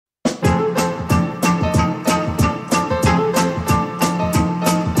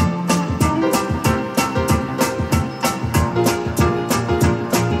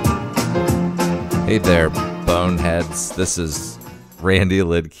Hey there, boneheads. This is Randy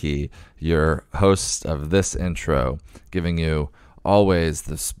Liedtke, your host of this intro, giving you always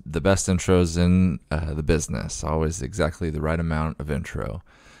the best intros in the business, always exactly the right amount of intro.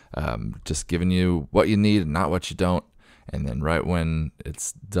 Just giving you what you need and not what you don't. And then right when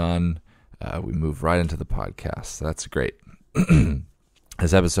it's done, we move right into the podcast. So that's great.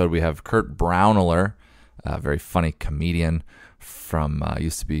 This episode, we have Kurt Braunohler, a very funny comedian from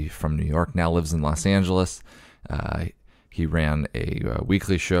used to be from New York, now lives in Los Angeles. He ran a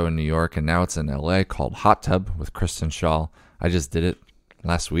weekly show in New York, and now it's in LA called Hot Tub with Christain Slater. I just did it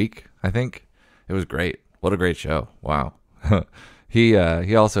last week, I think. It was great. What a great show. Wow. He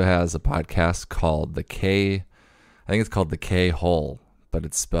also has a podcast called The K Hole, but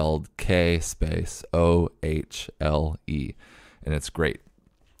it's spelled K space O-H-L-E, and it's great.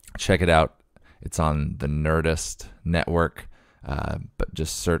 Check it out. It's on the Nerdist network, but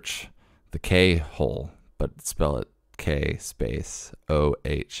just search The K Hole, but spell it K space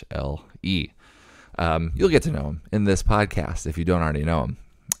O-H-L-E. You'll get to know him in this podcast if you don't already know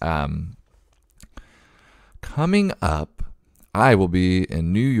him. Coming up, I will be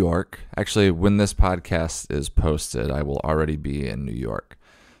in New York. Actually, when this podcast is posted, I will already be in New York.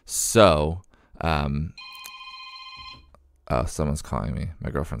 So, someone's calling me. My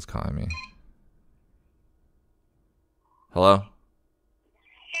girlfriend's calling me. Hello?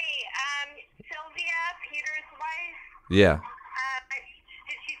 Hey, Sylvia, Peter's wife. Yeah.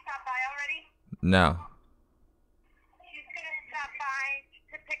 Did she stop by already? No. She's going to stop by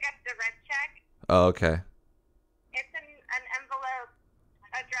to pick up the rent check. Oh, okay. It's an envelope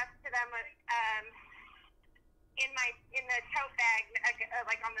addressed to them in the tote bag,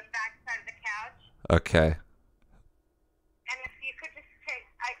 like on the back side of the couch. Okay. And if you could just take,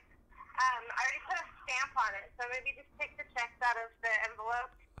 I already put a stamp on it, so maybe just take the checks out of the envelope.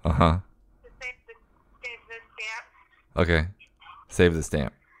 Uh-huh. To save the stamp. Okay. Save the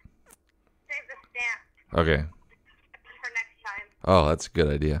stamp. Save the stamp. Okay. For next time. Oh, that's a good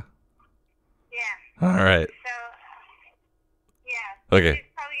idea. Yeah. All right. So, yeah. Okay.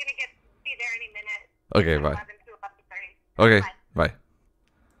 She's probably going to be there any minute. Okay, bye. 11 to 11:30. Okay, bye.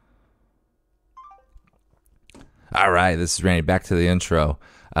 All right, this is Randy. Back to the intro.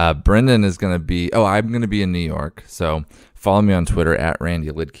 Brendon is going to be... Oh, I'm going to be in New York. So follow me on Twitter at Randy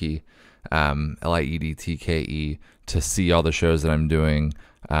Liedtke, Liedtke, to see all the shows that I'm doing.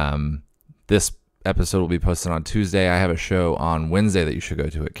 This episode will be posted on Tuesday. I have a show on Wednesday that you should go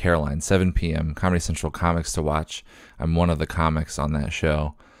to at Caroline, 7 p.m. Comedy Central Comics to watch. I'm one of the comics on that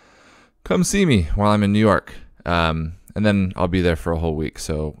show. Come see me while I'm in New York. And then I'll be there for a whole week,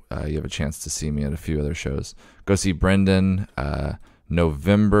 so you have a chance to see me at a few other shows. Go see Brendon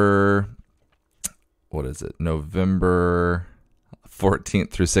November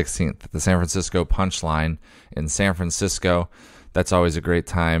 14th through 16th at the San Francisco Punchline in San Francisco. That's always a great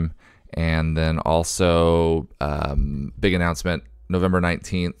time. And then also, big announcement, November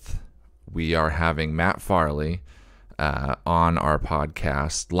 19th, we are having Matt Farley on our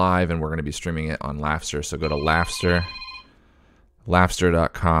podcast live, and we're going to be streaming it on Laughster. So go to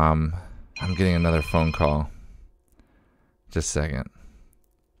Laughster.com. I'm getting another phone call. Just a second.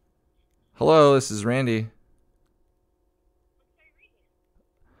 Hello, this is Randy.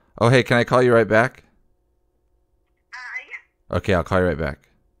 Oh, hey, can I call you right back? Yeah. Okay, I'll call you right back.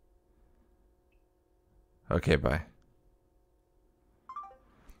 Okay, bye.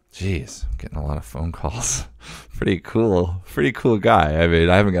 Jeez, I'm getting a lot of phone calls. Pretty cool guy. I mean,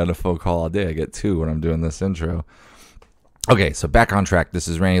 I haven't gotten a phone call all day. I get 2 when I'm doing this intro. Okay, so back on track. This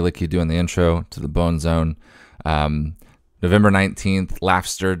is Randy Liedtke doing the intro to the Bone Zone. November 19th,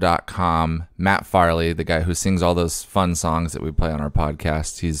 Laughster.com. Matt Farley, the guy who sings all those fun songs that we play on our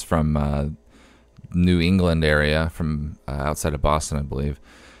podcast. He's from New England area, from outside of Boston, I believe.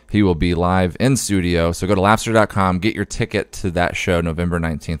 He will be live in studio. So go to Laughster.com, get your ticket to that show November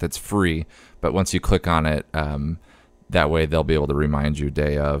 19th. It's free, but once you click on it, that way they'll be able to remind you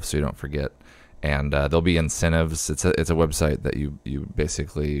day of so you don't forget. And there'll be incentives. It's a website that you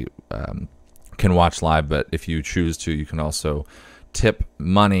basically can watch live, but if you choose to, you can also tip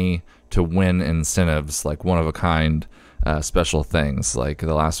money to win incentives, like one-of-a-kind special things. Like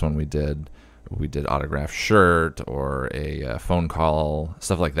the last one we did autographed shirt or a phone call,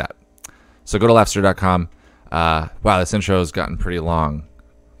 stuff like that. So go to Laughster.com. Wow, this intro has gotten pretty long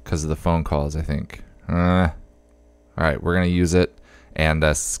because of the phone calls, I think. All right, we're going to use it. And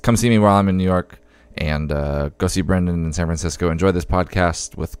come see me while I'm in New York. And go see Brendon in San Francisco. Enjoy this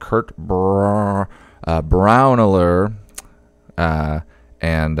podcast with Kurt Braunohler.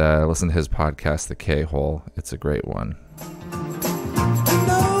 And listen to his podcast, The K Hole. It's a great one. I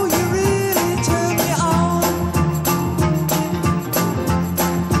know you really took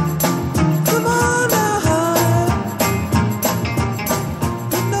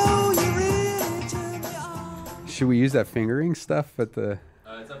Should we use that fingering stuff at the?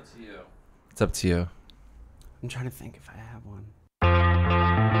 It's up to you. It's up to you. I'm trying to think if I have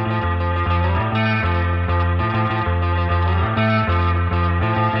one.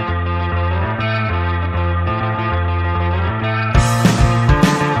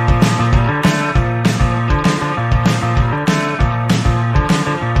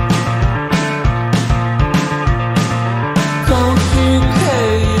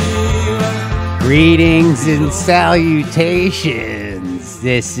 Greetings and salutations.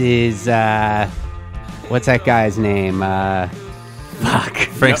 This is, what's that guy's name? Frank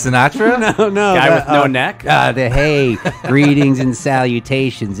Sinatra? No. Guy with no neck? Hey, greetings and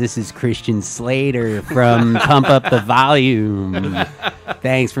salutations. This is Christain Slater from Pump Up the Volume.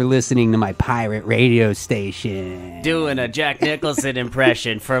 Thanks for listening to my pirate radio station. Doing a Jack Nicholson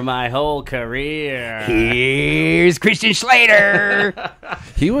impression for my whole career. Here's Christain Slater.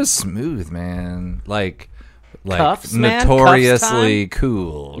 He was smooth, man. Like Cuffs, man? notoriously Cuffs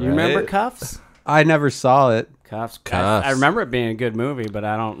cool. You remember right? Cuffs? I never saw it. Cuffs. Cuffs. I remember it being a good movie, but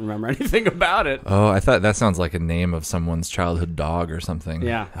I don't remember anything about it. Oh, I thought that sounds like a name of someone's childhood dog or something.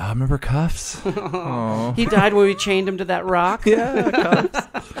 Yeah. Oh, remember Cuffs? Oh. He died when we chained him to that rock.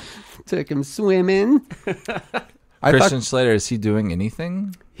 Took him swimming. Christain Slater, is he doing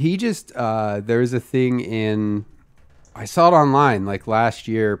anything? He just there's a thing in. I saw it online like last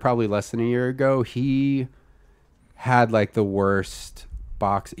year, probably less than a year ago. He had like the worst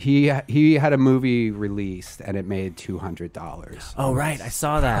box. He had a movie released and it made $200. Oh, right. I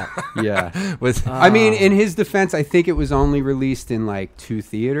saw that. Yeah. With I mean, in his defense, I think it was only released in like 2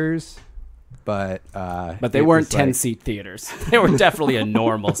 theaters, but But they it weren't was, like- 10-seat theaters. They were definitely a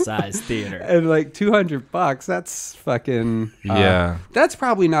normal-sized theater. And like $200, that's fucking Yeah. That's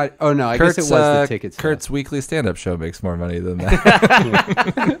probably not. Oh no, I guess it was the tickets. Kurt's weekly stand-up show makes more money than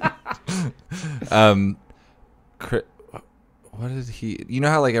that. What did he? You know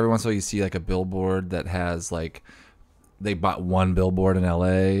how like every once in a while you see like a billboard that has like they bought one billboard in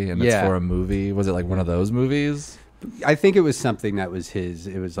L.A. and it's Yeah. for a movie. Was it like one of those movies? I think it was something that was his.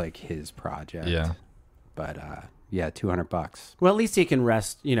 It was like his project. Yeah. But yeah, $200. Well, at least he can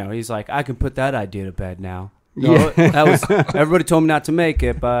rest. You know, he's like, I can put that idea to bed now. No, that was everybody told me not to make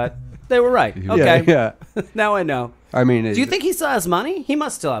it, but they were right. Okay, Yeah. now I know. I mean, Do you think he still has money? He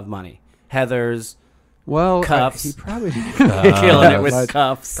must still have money. Heather's Well, Cuffs. he probably killing it with but-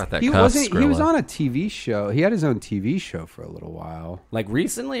 Cuffs. Got that He cuff wasn't. He was Skrilla. on a TV show. He had his own TV show for a little while. Like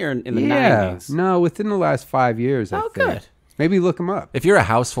recently or in the Yeah. 90s? No, within the last 5 years. I Oh, think. good. Maybe look him up. If you're a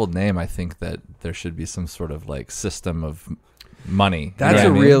household name, I think that there should be some sort of like system of money. That's You know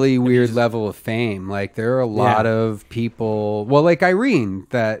a what I mean? really weird level of fame. Like there are a lot Yeah. of people. Well, like Irene.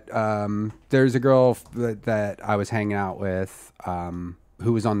 That there's a girl that I was hanging out with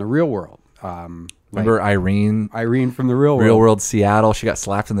who was on The Real World. Remember Irene From The Real World. Real World Seattle? She got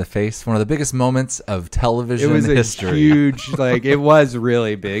slapped in the face. One of the biggest moments of It television was a history. huge. Like it was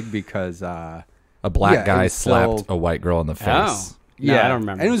really big because. A black Yeah, it guy was slapped still- a white girl in the face. Oh. No, I don't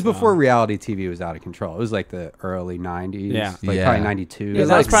remember. And it was this before one. reality TV was out of control. It was like the early 90s. Yeah. Like Yeah. probably 92. Yeah, that was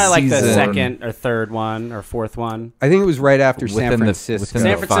like probably like the season- second or third one or fourth one. I think it was right after San Within the- Francisco. within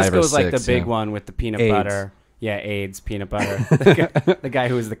San the Francisco 5 or was like the 6, big yeah. one with the peanut AIDS. butter. Yeah, AIDS, peanut butter. The guy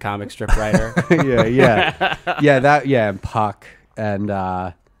who was the comic strip writer. And Puck. And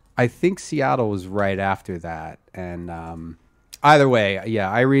I think Seattle was right after that. And either way, yeah,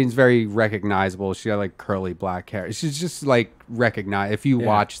 Irene's very recognizable. She got like curly black hair. She's just like recognized if you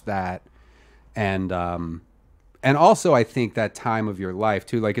watch that. And also I think that time of your life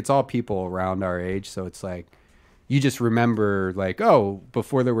too, like it's all people around our age. So it's like, you just remember like, oh,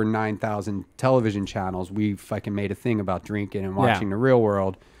 before there were 9,000 television channels, we fucking made a thing about drinking and watching The Real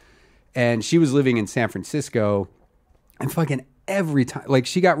World. And she was living in San Francisco and fucking every time, like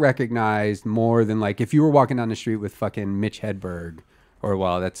she got recognized more than like if you were walking down the street with fucking Mitch Hedberg or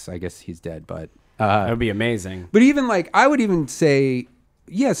well, that's, I guess he's dead, but That would be amazing. but even like, I would even say,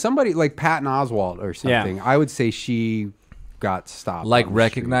 yeah, somebody like Patton Oswalt or something, I would say she got stopped. Like on the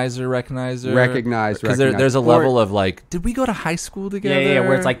street. recognizer. Recognized. Because there's a level of like, did we go to high school together? Yeah,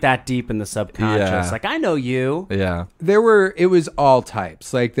 where it's like that deep in the subconscious. Yeah. Like, I know you. Yeah. It was all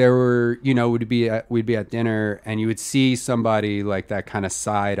types. Like there were, we'd be at dinner and you would see somebody like that kind of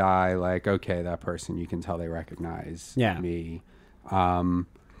side eye, like, okay, that person, you can tell they recognize me.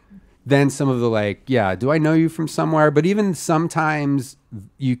 Then some of the like, yeah, do I know you from somewhere? But even sometimes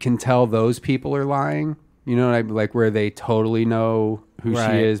you can tell those people are lying. You know what I mean? Like where they totally know who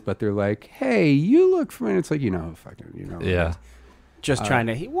Right. she is, but they're like, hey, you look familiar. It's like, fucking, Yeah. Just trying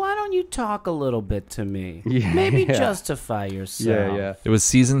to. Why don't you talk a little bit to me? Yeah, Maybe yeah. justify yourself. Yeah. It was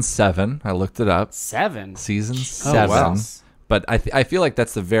season 7. I looked it up. 7. Season 7. wow. But I feel like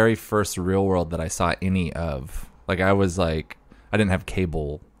that's the very first Real World that I saw any of. Like I didn't have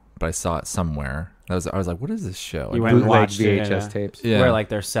cable, but I saw it somewhere. I was like, what is this show? You went and Bootleg watched it VHS tapes. Yeah. Where like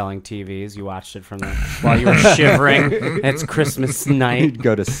they're selling TVs. You watched it from there while you were shivering. It's Christmas night. You'd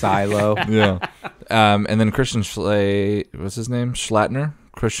go to Silo. Yeah. And then Christian what's his name?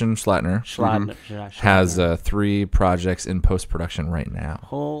 Christian Slater has 3 projects in post-production right now.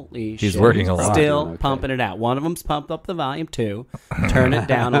 Holy shit. He's working a lot. Still Okay. pumping it out. One of them's pumped up the volume 2. Turn it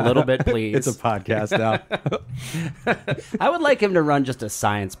down a little bit, please. It's a podcast now. I would like him to run just a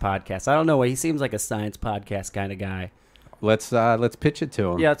science podcast. I don't know why. He seems like a science podcast kind of guy. Let's pitch it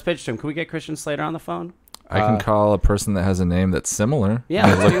to him. Yeah, let's pitch to him. Can we get Christian Slater on the phone? I can call a person that has a name that's similar. Yeah, I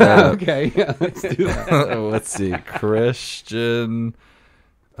let's looked do that that. up. Okay. Yeah, let's do that. Let's see. Christian.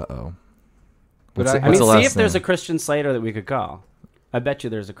 Uh-oh. But What's I the- I what's mean, the see last if there's a name? Christian Slater that we could call. I bet you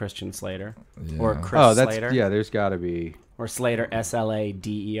there's a Christian Slater. Or Yeah. Chris Oh, that's Slater. yeah. There's got to be. Or Slater,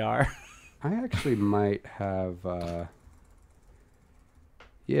 Slader. I actually might have.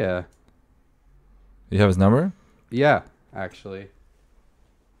 Yeah. You have his number? Yeah. Actually.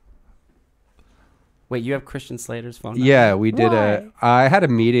 Wait, you have Christian Slater's phone number? Yeah, we did Why? I had a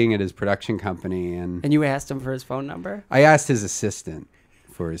meeting at his production company, and And you asked him for his phone number? I asked his assistant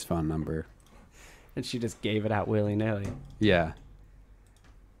for his phone number. And she just gave it out willy-nilly. Yeah.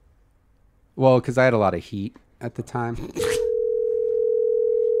 Well, because I had a lot of heat at the time.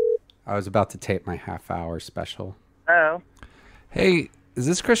 I was about to tape my half-hour special. Oh. Hey, is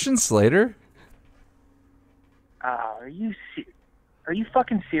this Christian Slater? Are you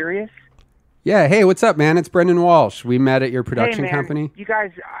fucking serious? Yeah, hey, what's up, man? It's Brendon Walsh. We met at your production hey, man, company. You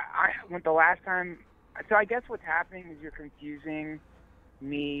guys, I went the last time. So I guess what's happening is you're confusing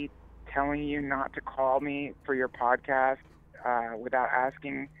me telling you not to call me for your podcast without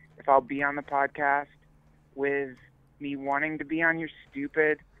asking if I'll be on the podcast with me wanting to be on your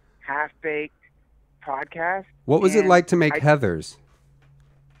stupid, half-baked podcast. What was it And like to make I- Heathers?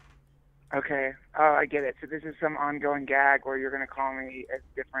 Okay. Oh, I get it. So this is some ongoing gag where you're going to call me as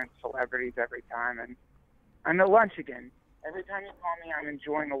different celebrities every time. And I'm the lunch again. Every time you call me, I'm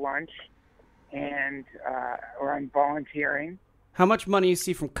enjoying a lunch and or I'm volunteering. How much money you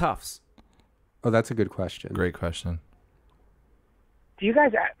see from cuffs? Oh, that's a good question. Great question. Do you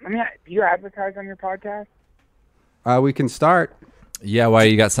guys, do you advertise on your podcast? We can start. Yeah, why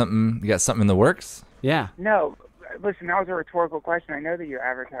you got something in the works? Yeah. No. Listen, that was a rhetorical question. I know that you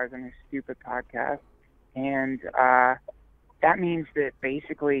advertise on your stupid podcast. And that means that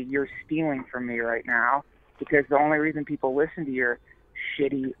basically you're stealing from me right now because the only reason people listen to your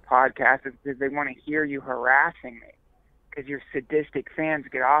shitty podcast is because they want to hear you harassing me because your sadistic fans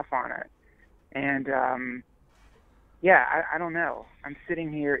get off on it. And, I don't know. I'm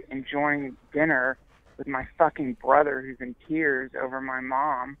sitting here enjoying dinner with my fucking brother who's in tears over my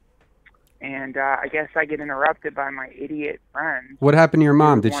mom. And I guess I get interrupted by my idiot friends. What happened to your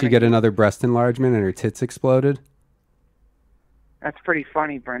mom? Did she wanting- get another breast enlargement and her tits exploded? That's pretty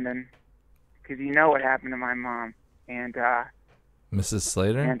funny, Brendan, because you know what happened to my mom. And Mrs.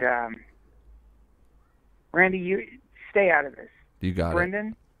 Slater? Randy, you stay out of this. You got it.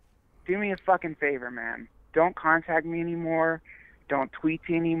 Brendan, do me a fucking favor, man. Don't contact me anymore. Don't tweet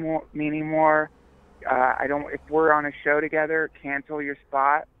to me anymore. I don't. If we're on a show together, cancel your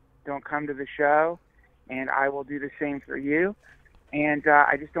spot. Don't come to the show, and I will do the same for you. And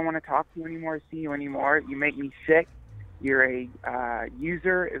I just don't want to talk to you anymore, see you anymore. You make me sick. You're a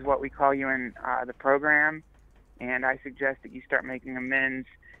user, is what we call you in the program. And I suggest that you start making amends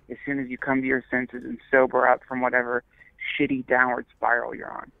as soon as you come to your senses and sober up from whatever shitty downward spiral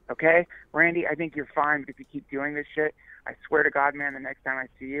you're on. Okay? Randy, I think you're fine, but if you keep doing this shit, I swear to God, man, the next time I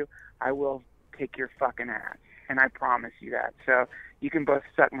see you, I will kick your fucking ass. And I promise you that. So you can both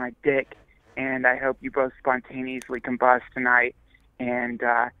suck my dick, and I hope you both spontaneously combust tonight and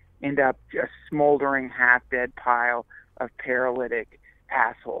end up a smoldering, half-dead pile of paralytic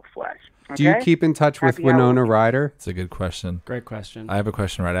asshole flesh. Okay? Do you keep in touch with Happy Winona Halloween. Ryder? It's a good question. Great question. I have a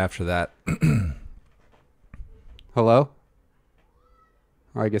question right after that. Hello?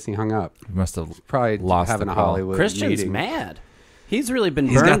 Oh, I guess he hung up. You must have Probably lost having the a call. Hollywood Christian's meeting. mad. He's really been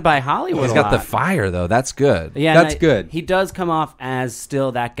He's burned got- by Hollywood He's a got the lot. fire though. That's good. Yeah, That's and good. He does come off as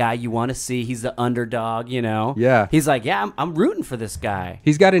still that guy you want to see. He's the underdog, you know. Yeah. He's like, yeah, I'm rooting for this guy.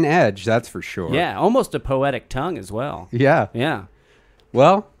 He's got an edge, that's for sure. Yeah, almost a poetic tongue as well. Yeah. Yeah,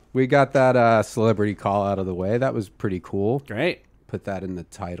 Well, we got that celebrity call out of the way. That was pretty cool. great. Put that in the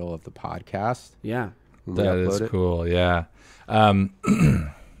title of the podcast. Yeah. when we That upload is it. cool. Yeah.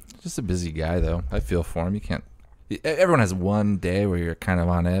 Just a busy guy, though. I feel for him. You can't. Everyone has one day where you're kind of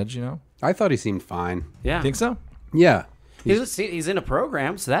on edge, you know? I thought he seemed fine. Yeah. Think so? Yeah. He's in a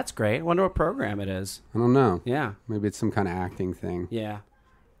program, so that's great. I wonder what program it is. I don't know. Yeah. Maybe it's some kind of acting thing. Yeah.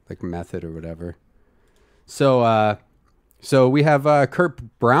 Like method or whatever. So we have Kurt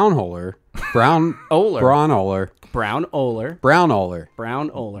Braunohler.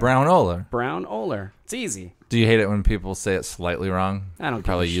 Braunohler. It's easy. Do you hate it when people say it slightly wrong? I don't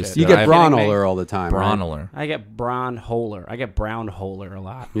Probably give a used shit. to. You get I've- Braunohler all the time, right? Braunohler. I get Braunohler. I get Braunohler a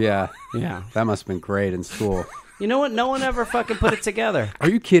lot. Yeah. Yeah. That must have been great in school. You know what? No one ever fucking put it together. Are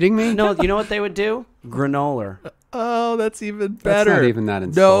you kidding me? No, you know what they would do? Granola. Oh, that's even That's better. not even that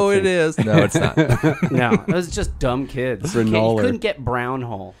insulting. No, it is. No, it's not. No, it was just dumb kids. You Granola. couldn't get brown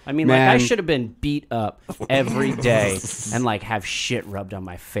hole. I mean, Man. like, I should have been beat up every day and, like, have shit rubbed on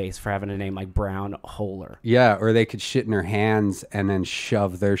my face for having a name like Brown Holer. Yeah, or they could shit in their hands and then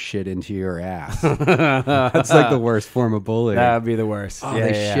shove their shit into your ass. That's like the worst form of bullying. That would be the worst. Oh, yeah,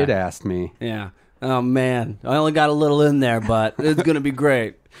 they yeah, shit-assed me. Yeah. Oh, man. I only got a little in there, but it's going to be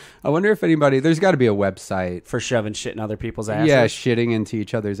great. I wonder if there's got to be a website. For shoving shit in other people's asses? Yeah, shitting into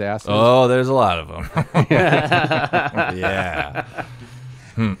each other's asses. Oh, there's a lot of them. Yeah.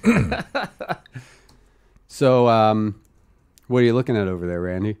 So, what are you looking at over there,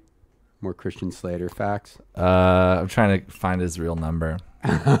 Randy? More Christain Slater facts? I'm trying to find his real number.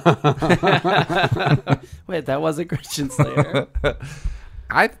 Wait, that wasn't Christian Slater.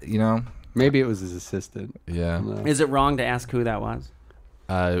 Maybe it was his assistant. Yeah. Is it wrong to ask who that was?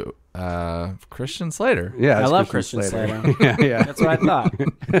 Christian Slater. Yeah, I it's love Christian Slater. yeah. That's what I thought.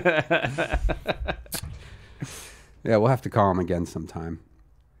 Yeah, we'll have to call him again sometime.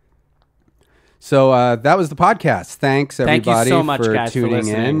 So that was the podcast. Thanks, Thank you everybody, so much, for guys, for tuning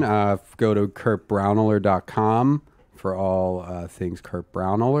listening. in. Go to kurtbraunohler.com for all things Kurt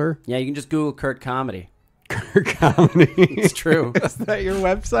Braunohler. Yeah, you can just Google Kurt Comedy. Kurt Comedy. It's true. Is that your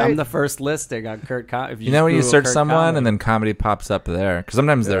website? I'm the first listing on Kurt Comedy. You know when you search someone and then comedy pops up there? Because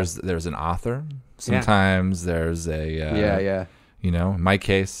sometimes there's an author. Sometimes there's a... yeah. You know, in my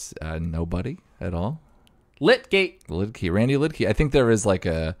case, nobody at all. Liedtke. Randy Liedtke. I think there is like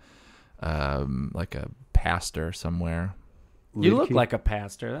a pastor somewhere. You look like a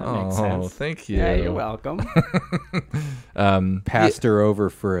pastor. That makes sense. Oh, thank you. Yeah, you're welcome. Passed her over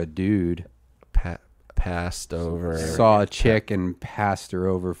for a dude. Passed over. Saw a chick and passed her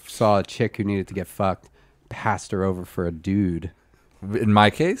over. Saw a chick who needed to get fucked. Passed her over for a dude. In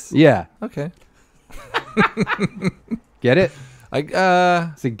my case? Yeah. Okay. Get it?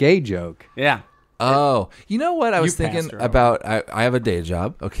 It's a gay joke. Yeah. Oh, you know what I was You thinking passed her about? I have a day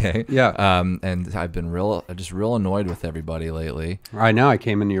job, okay? Yeah. And I've been real annoyed with everybody lately. I know. I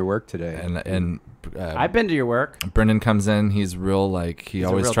came into your work today. And I've been to your work. Brendon comes in. He's real he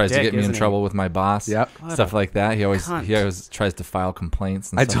always real tries to dick, get me in isn't he? trouble with my boss. Yep. Stuff like that. He always cunt. tries to file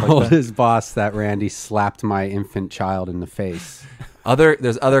complaints. And I stuff told like that. his boss that Randy slapped my infant child in the face.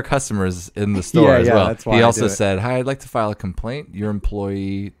 There's other customers in the store as well. That's why He I also do it. said, "Hi, I'd like to file a complaint. Your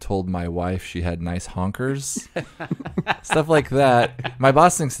employee told my wife she had nice honkers." Stuff like that. My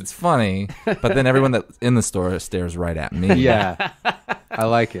boss thinks it's funny, but then everyone that's in the store stares right at me. Yeah. I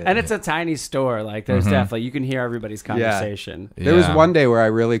like it. And it's a tiny store. Like, there's definitely, you can hear everybody's conversation. There was one day where I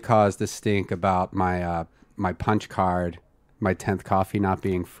really caused a stink about my my punch card, my 10th coffee not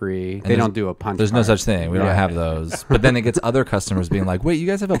being free. They don't do a punch There's card. no such thing. We don't have those. But then it gets other customers being like, "Wait, you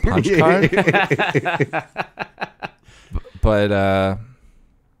guys have a punch card?" But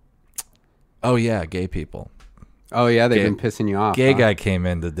oh yeah, gay people. Oh, yeah, they've been pissing you off. Gay huh? guy came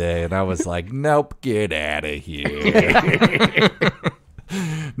in today, and I was like, "Nope, get out of here."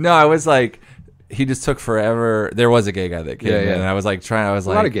 No, I was like, he just took forever. There was a gay guy that came in, and I was like a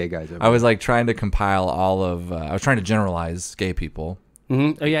lot of gay guys. I was like trying to compile all of. I was trying to generalize gay people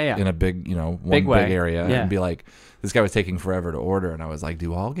Mm-hmm. Oh, yeah. in a big, Big way. big area, Yeah. and be like, this guy was taking forever to order, and I was like,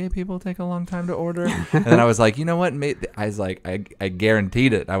 do all gay people take a long time to order? And then I was like, you know what? I was like, I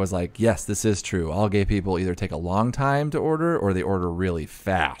guaranteed it. I was like, yes, this is true. All gay people either take a long time to order or they order really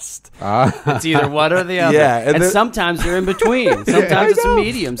fast. It's either one or the other. Yeah, and and then- sometimes they're in between. Sometimes it's a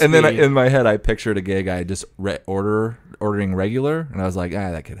medium speed. And then in my head, I pictured a gay guy just ordering regular, and I was like,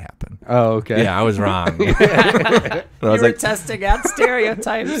 that could happen. Oh, okay. Yeah, I was wrong. And I you was were like, testing out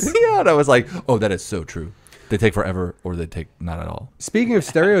stereotypes. yeah, and I was like, oh, that is so true. They take forever, or they take not at all. Speaking of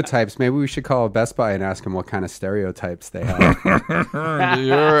stereotypes, maybe we should call Best Buy and ask them what kind of stereotypes they have.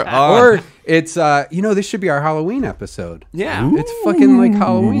 Or it's, this should be our Halloween episode. Yeah. It's fucking like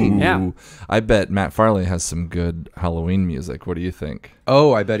Halloween. Yeah. I bet Matt Farley has some good Halloween music. What do you think?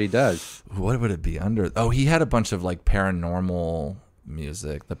 Oh, I bet he does. What would it be under? Oh, he had a bunch of like paranormal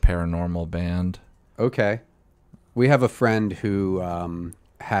music, the Paranormal Band. Okay. We have a friend who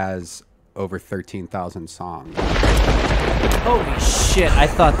has over 13,000 songs. Holy shit! I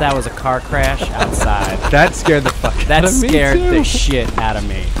thought that was a car crash outside. That scared the fuck out That of me, scared too. the shit out of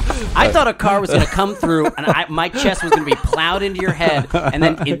me. I thought a car was going to come through, and my chest was going to be plowed into your head, and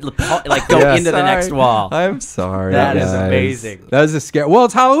then it go into the next wall. I'm sorry. That is guys. amazing. That was a scare. Well,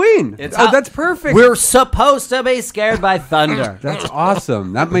 it's Halloween. That's perfect. We're supposed to be scared by thunder. That's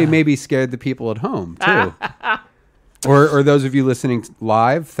awesome. That may maybe scared the people at home, too. Or those of you listening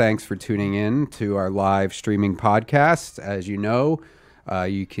live, thanks for tuning in to our live streaming podcast. As you know,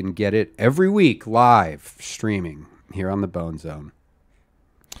 you can get it every week live streaming here on the Bone Zone.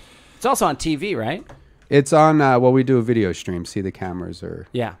 It's also on TV, right? It's on, we do a video stream. See, the cameras are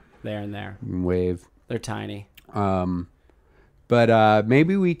Yeah, there and there. wave. They're tiny. But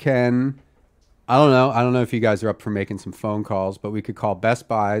maybe we can, I don't know if you guys are up for making some phone calls, but we could call Best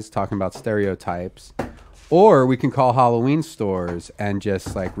Buys talking about stereotypes. Or we can call Halloween stores and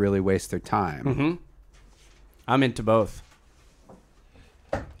just like really waste their time. Mm-hmm. I'm into both.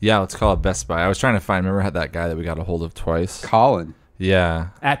 Yeah, let's call it Best Buy. I was trying to find. Remember that guy that we got a hold of twice? Colin.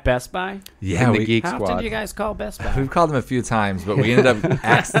 Yeah. At Best Buy? Yeah. In the Geek How Squad. often do you guys call Best Buy? We've called him a few times, but we ended up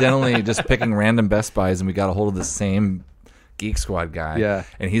accidentally just picking random Best Buys, and we got a hold of the same Geek Squad guy. Yeah.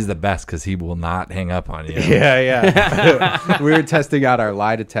 And he's the best because he will not hang up on you. Yeah. We were testing out our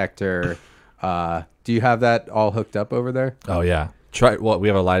lie detector. Do you have that all hooked up over there? Oh, yeah. We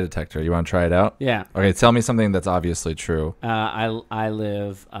have a lie detector. You want to try it out? Yeah. Okay, tell me something that's obviously true. I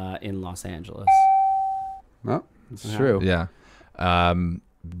live in Los Angeles. Oh, it's true. Yeah. Were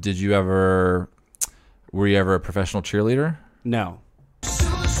you ever a professional cheerleader? No.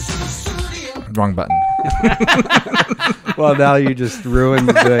 Wrong button. Well, now you just ruined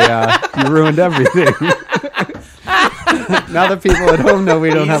you ruined everything. Now the people at home know we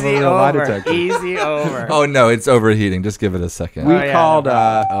don't have a real lie detector. Easy over. Oh, no, it's overheating. Just give it a second. We yeah, called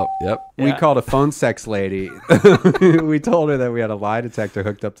Yep. we Yeah. called a phone sex lady. We told her that we had a lie detector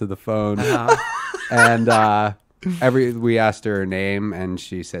hooked up to the phone. And we asked her name, and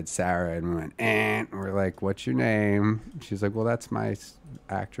she said Sarah, and we went, and we're like, what's your name? She's like, well, that's my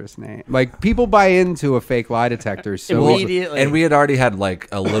actress name. Like, people buy into a fake lie detector so Immediately. And we had already had like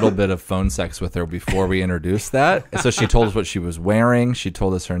a little bit of phone sex with her before we introduced that. So she told us what she was wearing. She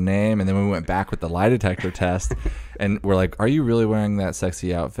told us her name. And then we went back with the lie detector test. And we're like, are you really wearing that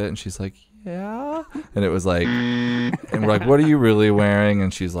sexy outfit? And she's like, yeah. And it was like, and we're like, what are you really wearing?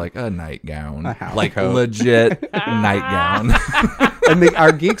 And she's like, a nightgown. A house like coat. legit nightgown. And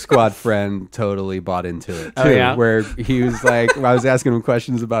our Geek Squad friend totally bought into it too. Oh, yeah? Where he was like, I was asking him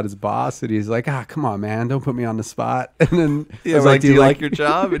questions about his boss, and he's like, come on, man, don't put me on the spot. And then I was like, do you like your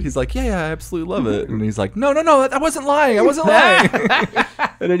job? And he's like, yeah, I absolutely love it. And he's like, no, I wasn't lying. I wasn't lying.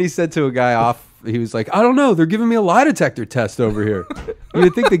 And then he said to a guy off, he was like, I don't know, they're giving me a lie detector test over here. You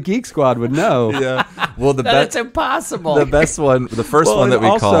would think the Geek Squad would know. Yeah. Well, That's impossible. the best one, the first Well, one that and we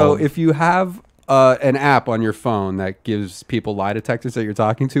also, called. if you have an app on your phone that gives people lie detectors that you're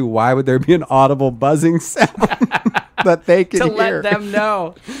talking to, why would there be an audible buzzing sound that they can to hear? let them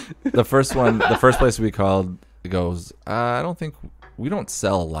know. The first place we called, it goes, I don't think we don't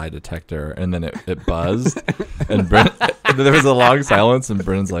sell a lie detector. And then it buzzed. And there was a long silence, and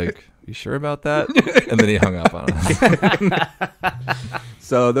Brennan's like, you sure about that? And then he hung up on us.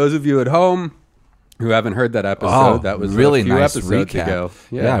 So those of you at home who haven't heard that episode, that was really a few nice episodes recap. ago.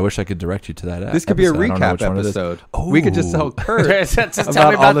 Yeah, I wish I could direct you to that. This could be a episode. I don't know recap which one it is. episode. Oh. We could just tell Kurt Just tell about me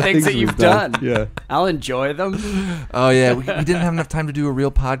all about the things that we've you've done. Yeah. I'll enjoy them. Oh yeah, we didn't have enough time to do a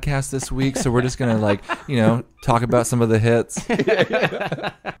real podcast this week, so we're just gonna talk about some of the hits.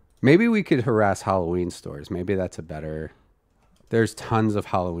 Maybe we could harass Halloween stores. Maybe that's a better. There's tons of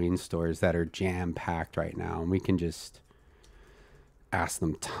Halloween stores that are jam-packed right now, and we can just ask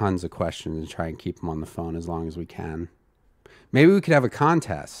them tons of questions and try and keep them on the phone as long as we can. Maybe we could have a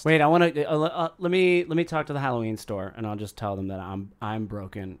contest. Wait, I want to let me talk to the Halloween store, and I'll just tell them that I'm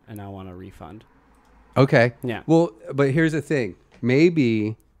broken and I want a refund. Okay. Yeah. Well, but here's the thing.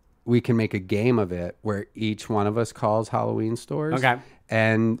 Maybe we can make a game of it where each one of us calls Halloween stores. Okay.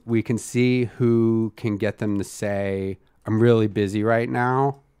 And we can see who can get them to say, I'm really busy right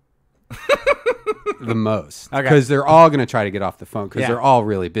now. the most Okay. because they're all going to try to get off the phone because Yeah. they're all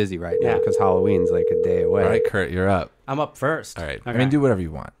really busy right now Yeah. because Halloween's like a day away. All right, Kurt, you're up. I'm up first. All right. Okay. I mean, do whatever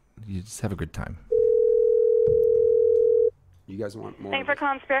you want. You just have a good time. You guys want more? Thanks for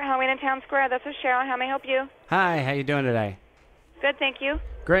calling Spirit Halloween in Town Square. This is Cheryl. How may I help you? Hi, how you doing today? Good, thank you.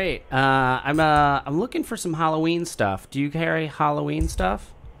 Great. I'm looking for some Halloween stuff. Do you carry Halloween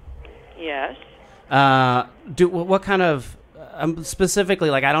stuff? Yes. What kind of specifically,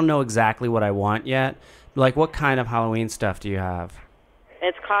 like, I don't know exactly what I want yet. Like, what kind of Halloween stuff do you have?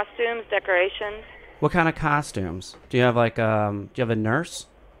 It's costumes, decorations. What kind of costumes? Do you have like do you have a nurse?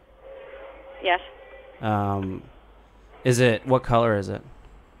 Yes. What color is it?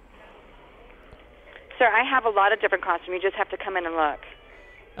 Sir, I have a lot of different costumes. You just have to come in and look.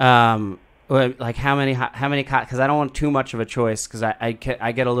 Like how many? Because I don't want too much of a choice. Because I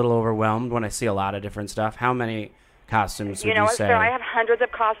get a little overwhelmed when I see a lot of different stuff. How many costumes would You know what, say? sir? I have hundreds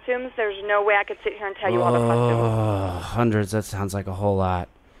of costumes. There's no way I could sit here and tell you all the costumes. Oh, hundreds. That sounds like a whole lot.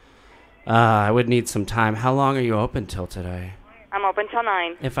 I would need some time. How long are you open till today? I'm open till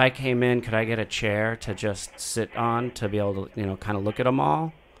 9. If I came in, could I get a chair to just sit on to be able to, kind of look at them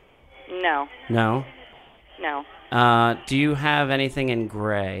all? No. No? No. Do you have anything in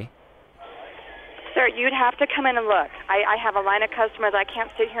gray? Sir, you'd have to come in and look. I have a line of customers. I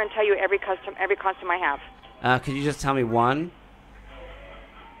can't sit here and tell you every costume I have. Could you just tell me one?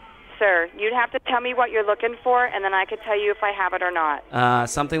 Sir, you'd have to tell me what you're looking for, and then I could tell you if I have it or not.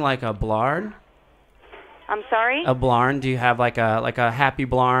 Something like a blarn? I'm sorry? A blarn? Do you have like a happy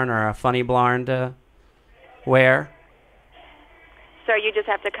blarn or a funny blarn to wear? Sir, you just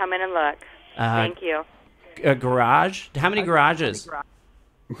have to come in and look. Thank you. A garage? How many garages?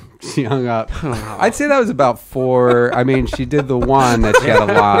 She hung up. I'd say that was about 4. I mean, she did the one that she had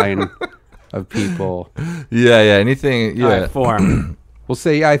a line of people. Yeah. Anything. Yeah. All right, 4. We'll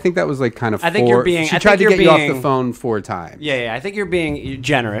say, yeah, I think that was like kind of 4. I think you're being- She I tried think to you're get you off being- the phone 4 times. Yeah, I think you're being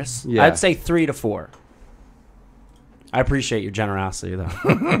generous. Yeah. I'd say 3 to 4. I appreciate your generosity, though.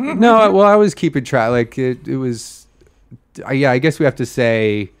 No, well, I was keeping track. Like, it was... Yeah, I guess we have to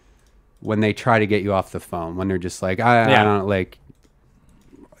say when they try to get you off the phone, when they're just like, I don't, like...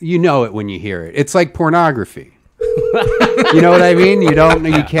 You know it when you hear it. It's like pornography. You know what I mean? You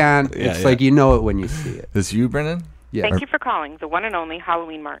can't. Yeah, it's yeah. like you know it when you see it. Is you, Brendan? Yeah. Thank you for calling the one and only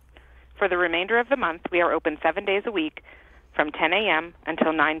Halloween Mart. For the remainder of the month, we are open 7 days a week from 10 a.m.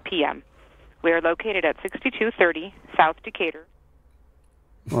 until 9 p.m. We are located at 6230 South Decatur.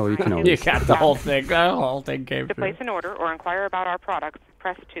 Well, you can You always... got the whole thing. The whole thing came To through. place an order or inquire about our products,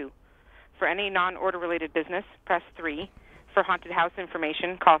 press 2. For any non-order related business, press 3. For haunted house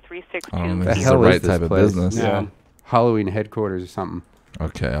information, call 362. This is the hell is right this type of place? business. Yeah. Halloween headquarters or something.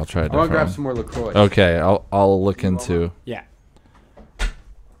 Okay, I'll try. I want to grab some more LaCroix. Okay, I'll look into. Yeah.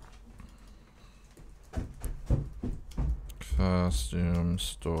 Costume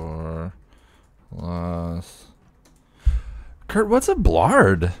store. Kurt, what's a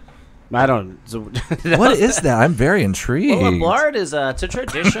blard? I don't. What is that? I'm very intrigued. Well, a blard is it's a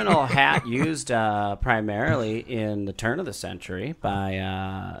traditional hat used primarily in the turn of the century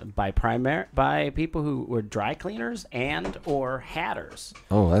by people who were dry cleaners and or hatters.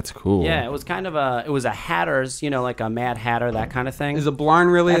 Oh, that's cool. Yeah, it was kind of a hatter's, like a Mad Hatter, that kind of thing. Is a blarn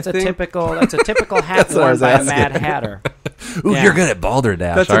really That's a thing? That's a typical hat That's what I worn was by a asking. Mad Hatter. Ooh, Yeah. you're good at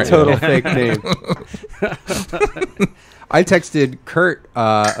balderdash. That's a aren't total you? fake name. I texted Kurt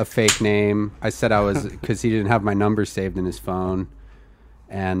a fake name. I said I was because he didn't have my number saved in his phone,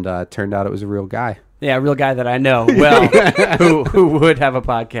 and turned out it was a real guy. Yeah, a real guy that I know well, who would have a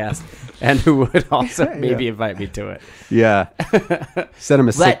podcast and who would also maybe invite me to it. Yeah. Sent him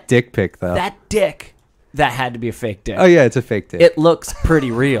a sick dick pic though. That dick, that had to be a fake dick. Oh yeah, it's a fake dick. It looks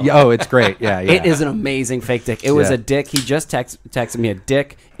pretty real. Oh, it's great. Yeah. It is an amazing fake dick. It was Yeah. a dick. He just texted me a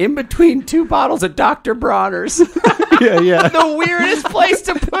dick in between 2 bottles of Dr. Bronner's. Yeah. The weirdest place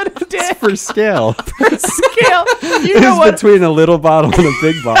to put a dick. For scale. Scale. You It's know what? between a little bottle and a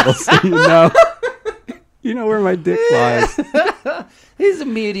big bottle. So you know where my dick lies. He's a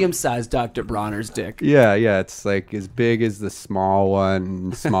medium-sized Dr. Bronner's dick. Yeah. It's like as big as the small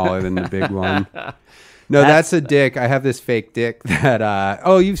one, smaller than the big one. No, that's a dick. I have this fake dick that,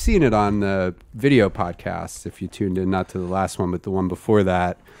 you've seen it on the video podcast if you tuned in, not to the last one, but the one before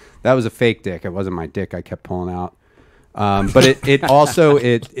that. That was a fake dick. It wasn't my dick I kept pulling out. But it also,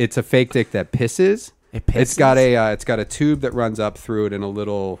 it's a fake dick that pisses. It pisses? It's got a tube that runs up through it and a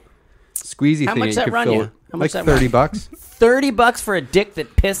little squeezy How thing. much you that could run fill you? How Like much that $30. $30 for a dick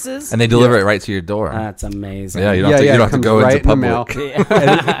that pisses? And they deliver it right to your door. That's amazing. Yeah, you don't have to, you it don't have to comes go right into in the mail. public.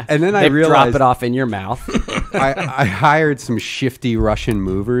 And then I They realized drop it off in your mouth. I hired some shifty Russian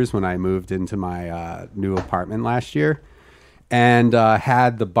movers when I moved into my new apartment last year, and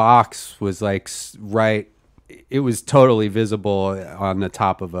had the box was like right. It was totally visible on the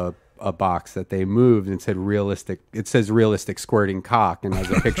top of a box that they moved and said realistic. It says realistic squirting cock and has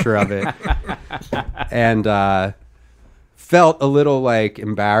a picture of it, and felt a little like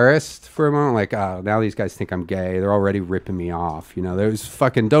embarrassed for a moment. Like, oh, now these guys think I'm gay. They're already ripping me off. You know, there's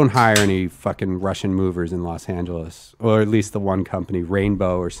fucking don't hire any fucking Russian movers in Los Angeles, or at least the one company,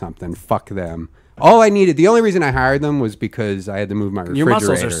 Rainbow or something. Fuck them. All I needed, the only reason I hired them was because I had to move my refrigerator. Your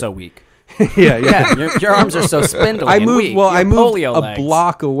muscles are so weak. yeah. Your arms are so spindly. I and moved. weak. Well, You I have moved polio a legs.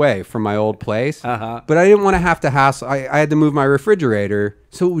 block away from my old place, Uh-huh. but I didn't want to have to hassle. I had to move my refrigerator,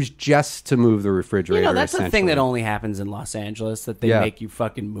 so it was just to move the refrigerator. You know, that's a thing that essentially. only happens in Los Angeles, that they Yeah. make you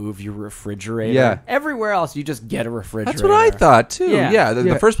fucking move your refrigerator. Yeah. Everywhere else, you just get a refrigerator. That's what I thought too. Yeah. Yeah,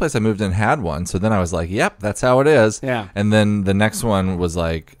 the first place I moved in had one, so then I was like, "Yep, that's how it is." Yeah. And then the next one was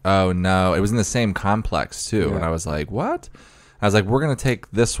like, "Oh no," it was in the same complex too, and I was like, "What?" I was like, "We're gonna take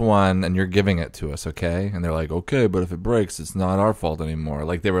this one, and you're giving it to us, okay?" And they're like, "Okay, but if it breaks, it's not our fault anymore."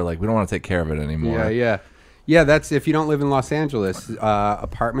 Like they were like, "We don't want to take care of it anymore." Yeah. That's if you don't live in Los Angeles,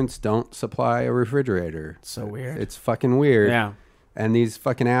 apartments don't supply a refrigerator. So weird. It's fucking weird. Yeah. And these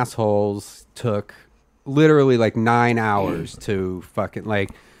fucking assholes took literally like 9 hours to fucking like.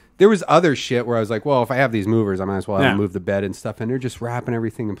 There was other shit where I was like, well, if I have these movers, I might as well have them move the bed and stuff. And they're just wrapping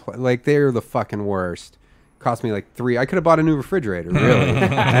everything in place. Like they're the fucking worst. Cost me like $3. I could have bought a new refrigerator, really,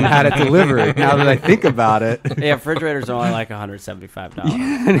 and had it delivered. Now that I think about it, Yeah, refrigerators are only like $175.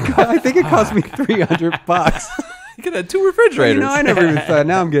 I think it cost me $300. You could have 2 refrigerators. You know, I never even thought.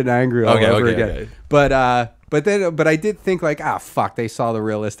 Now I'm getting angry all over again. Okay. But I did think like, fuck, they saw the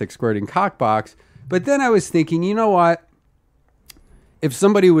realistic squirting cock box. But then I was thinking, you know what? If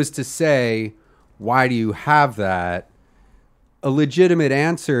somebody was to say, why do you have that? A legitimate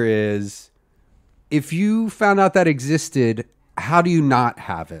answer is, if you found out that existed, how do you not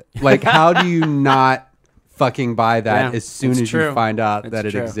have it? Like, how do you not fucking buy that as soon as you find out that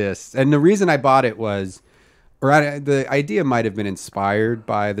it exists? And the reason I bought it was, the idea might have been inspired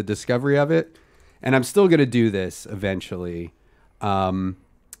by the discovery of it. And I'm still going to do this eventually. I'm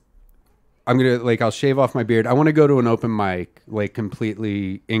going to, like, I'll shave off my beard. I want to go to an open mic, like,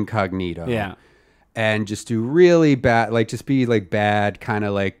 completely incognito. Yeah. And just do really bad, like just be like bad, kind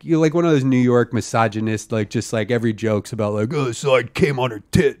of like you're like one of those New York misogynists, like just like every joke's about like, oh, so I came on her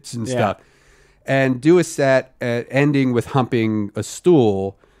tits and stuff. And do a set ending with humping a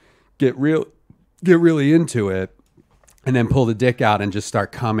stool, get really into it, and then pull the dick out and just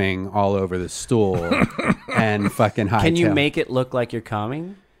start coming all over the stool and fucking hightail. Can you make it look like you're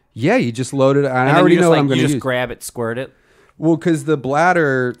coming? Yeah, you just load it. I And already know what like, I'm going to You use. just grab it, squirt it. Well, because the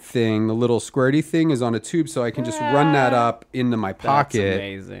bladder thing, the little squirty thing, is on a tube, so I can just run that up into my pocket.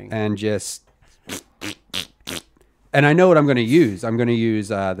 amazing. And just. And I know what I'm going to use. I'm going to use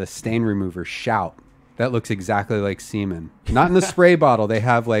the stain remover Shout. That looks exactly like semen. Not in the spray bottle. They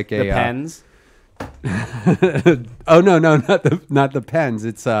have like a The pens. Oh no, not the pens.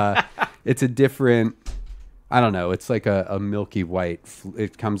 It's a different. I don't know. It's like a milky white.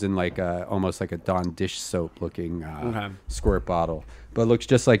 It comes in like almost like a Dawn dish soap looking squirt bottle, but it looks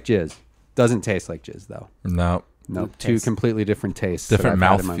just like jizz. Doesn't taste like jizz though. No. Nope. Two completely different tastes. Different that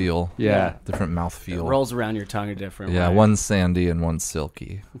I've had in my- mouthfeel. Yeah. Different It mouthfeel. rolls around your tongue a different Yeah, way. one's sandy and one's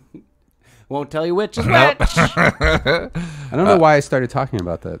silky. Won't tell you which is which. I don't know why I started talking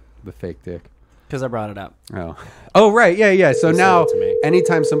about the fake dick. Because I brought it up. Oh, right. Yeah. So You said now, it to me.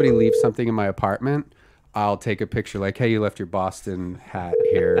 anytime somebody leaves something in my apartment, I'll take a picture like, hey, you left your Boston hat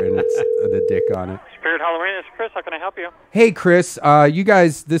here, and it's the dick on it. Spirit Halloween, this is Chris. How can I help you? Hey, Chris, you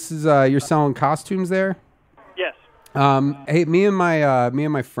guys, this is you're selling costumes there? Yes. Hey, me and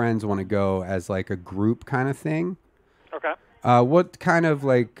my friends want to go as like a group kind of thing. Okay. What kind of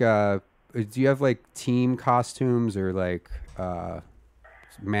like do you have like team costumes or like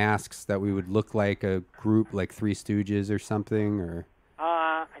masks that we would look like a group, like Three Stooges or something? Or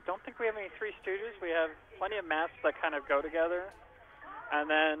I don't think we have any Three Stooges. We have plenty of masks that kind of go together, and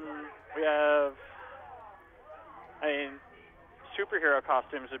then we have, superhero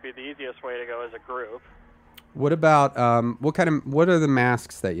costumes would be the easiest way to go as a group. what about what are the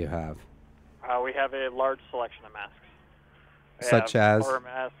masks that you have? We have a large selection of masks. We Such have as? horror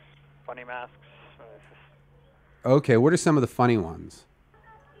masks, funny masks, Okay, what are some of the funny ones?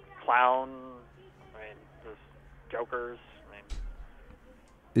 clown, just jokers.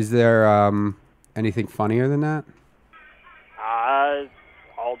 Is there Anything funnier than that?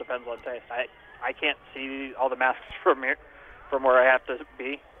 All depends on taste. I can't see all the masks from here, from where I have to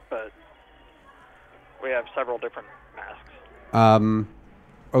be, but we have several different masks.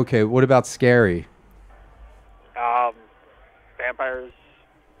 Okay, what about scary? Vampires,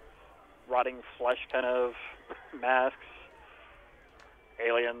 rotting flesh kind of masks,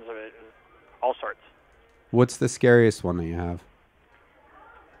 aliens, all sorts. What's the scariest one that you have?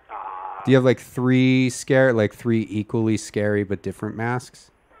 Do you have like three equally scary but different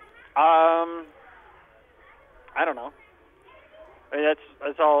masks? I don't know. I mean,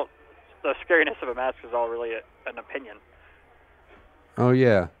 that's all. The scariness of a mask is all really an opinion. Oh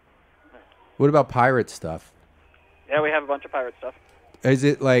yeah. What about pirate stuff? Yeah, we have a bunch of pirate stuff. Is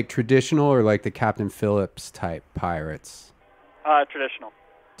it like traditional or like the Captain Phillips type pirates? Traditional.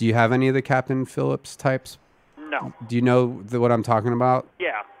 Do you have any of the Captain Phillips types? No. Do you know what I'm talking about?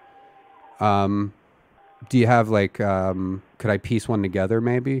 Yeah. Do you have like, could I piece one together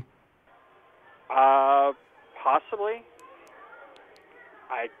maybe? Possibly.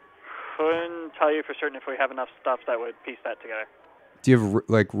 I couldn't tell you for certain if we have enough stuff that would piece that together. Do you have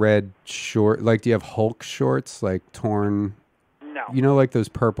like red short, like do you have Hulk shorts, like torn? No. You know, like those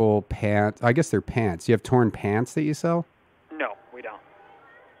purple pants, I guess they're pants. Do you have torn pants that you sell? No, we don't.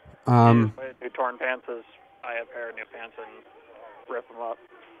 Do torn pants is I have a pair of new pants and rip them up.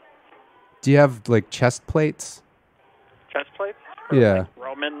 Do you have like chest plates? Chest plates? Or Yeah. Like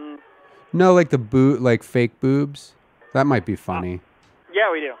Roman? No, like like fake boobs. That might be funny.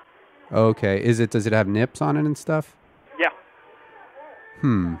 Yeah, we do. Okay. Does it have nips on it and stuff? Yeah.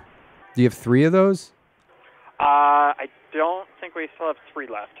 Do you have 3 of those? I don't think we still have 3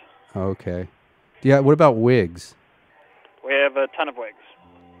 left. Okay. Yeah. What about wigs? We have a ton of wigs.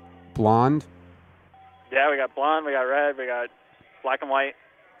 Blonde? Yeah, we got blonde, we got red, we got black and white.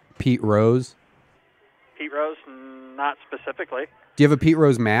 Pete Rose? Pete Rose, not specifically. Do you have a Pete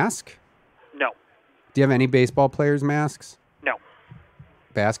Rose mask? No. Do you have any baseball players' masks? No.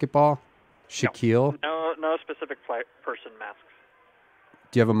 Basketball? Shaquille? No specific person masks.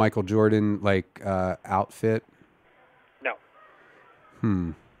 Do you have a Michael Jordan like outfit?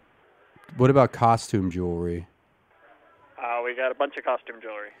 No. What about costume jewelry? We got a bunch of costume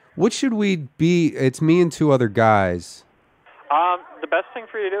jewelry. What should we be? It's me and 2 other guys. The best thing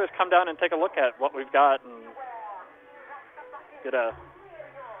for you to do is come down and take a look at what we've got and get a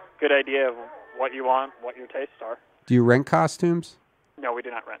good idea of what you want, what your tastes are. Do you rent costumes? No, we do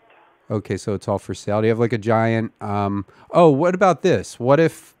not rent. Okay, so it's all for sale. Do you have like a giant... what about this? What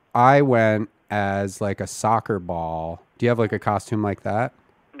if I went as like a soccer ball? Do you have like a costume like that?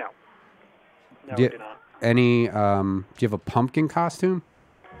 No. No, Do we you, do not. do you have a pumpkin costume?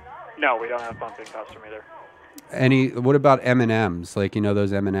 No, we don't have pumpkin costume either. What about M&Ms? Like, you know,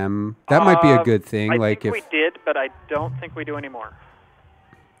 those M&M? That might be a good thing. I like think we did, but I don't think we do anymore.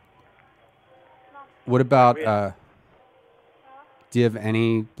 What about, do you have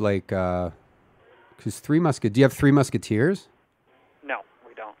any, like, because do you have 3 Musketeers? No,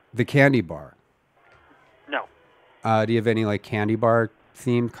 we don't. The candy bar. No. Do you have any, like, candy bar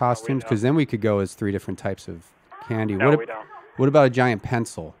themed costumes? Because then we could go as 3 different types of candy. No, we don't. What about a giant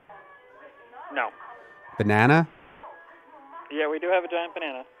pencil? No. Banana? Yeah, we do have a giant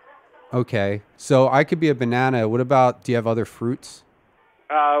banana. Okay. So I could be a banana. What about, do you have other fruits?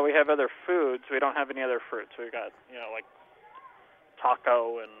 We have other foods. We don't have any other fruits. We've got, like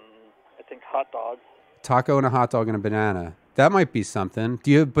taco and I think hot dog. Taco and a hot dog and a banana. That might be something.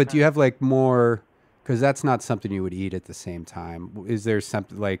 Do you have like more, because that's not something you would eat at the same time. Is there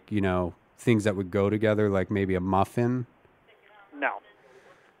something like, things that would go together, like maybe a muffin? No.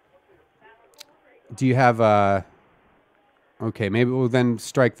 Do you have okay, maybe we'll then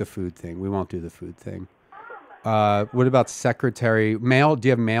strike the food thing. We won't do the food thing. What about secretary? Male? Do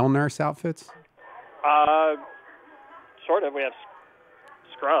you have male nurse outfits? Sort of. We have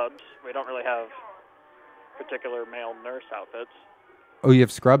scrubs. We don't really have particular male nurse outfits. Oh, you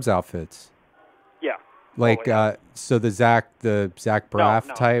have scrubs outfits? Yeah. Like, so the Zach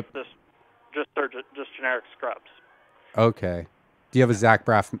Braff type? Just generic scrubs. Okay. Do you have a Zach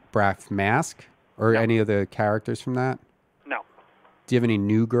Braff mask? Or any of the characters from that? No. Do you have any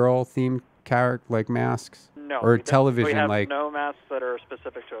New Girl themed masks? No. Or television we have like no masks that are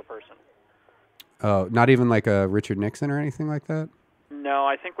specific to a person. Oh, not even like a Richard Nixon or anything like that? No,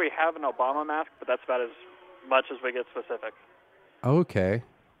 I think we have an Obama mask, but that's about as much as we get specific. Okay.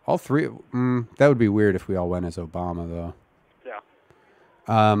 All 3. That would be weird if we all went as Obama, though.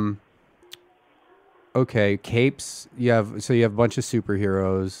 Yeah. Okay, capes. You have a bunch of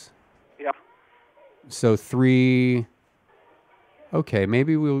superheroes. Yeah. So 3. Okay,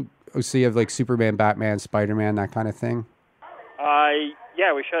 maybe we'll. So you have like Superman, Batman, Spider-Man, that kind of thing.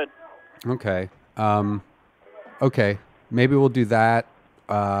 Yeah, we should. Okay. Okay. Maybe we'll do that.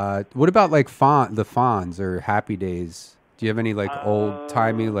 What about like the Fonz or Happy Days? Do you have any like old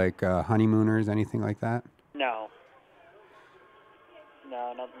timey like honeymooners, anything like that? No.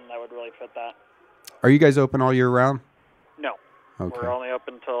 No, nothing that would really fit that. Are you guys open all year round? No. Okay. We're only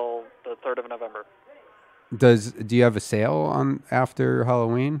open till the 3rd of November. Do you have a sale on after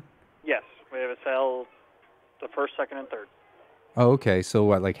Halloween? Yes, we have a sale the 1st, 2nd, and 3rd. Oh, okay. So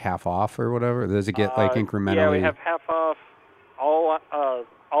what, like half off or whatever? Does it get like incrementally? Yeah, we have half off all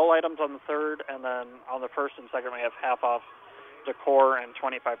items on the 3rd, and then on the 1st and 2nd we have half off decor and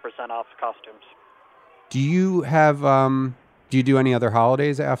 25% off costumes. Do you have do you do any other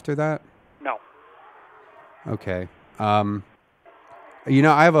holidays after that? No. Okay. You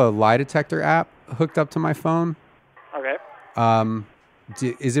know, I have a lie detector app hooked up to my phone. Okay.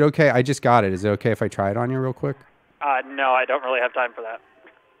 Is it okay? I just got it. Is it okay if I try it on you real quick? No, I don't really have time for that.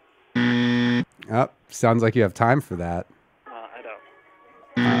 Oh, sounds like you have time for that. I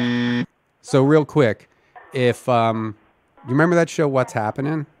don't. So real quick, if you remember that show, What's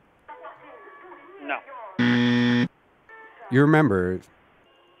Happening? No. You remember?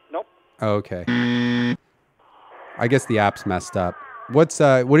 Nope. Oh, okay. I guess the app's messed up. What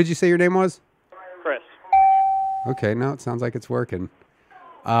did you say your name was? Chris. Okay, no, it sounds like it's working.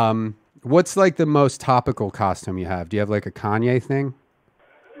 What's like the most topical costume you have? Do you have like a Kanye thing?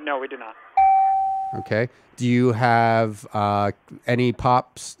 No, we do not. Okay. Do you have any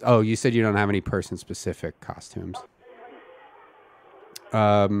pops? Oh, you said you don't have any person-specific costumes.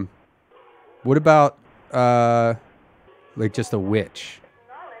 What about like just a witch?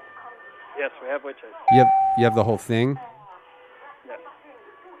 Yes, we have witches. You have the whole thing? Yes.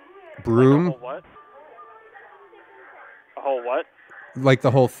 Broom? Like a whole what? A whole what? Like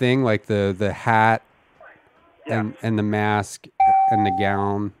the whole thing, like the hat Yeah. and the mask and the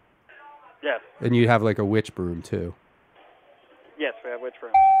gown. Yes. And you have like a witch broom too. Yes, we have witch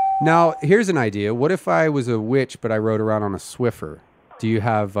rooms. Now, here's an idea. What if I was a witch, but I rode around on a Swiffer? Do you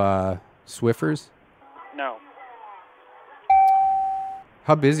have Swiffers? No.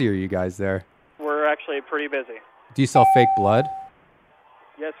 How busy are you guys there? We're actually pretty busy. Do you sell fake blood?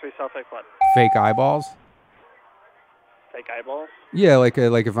 Yes, we sell fake blood. Fake eyeballs? Fake eyeballs? Yeah, like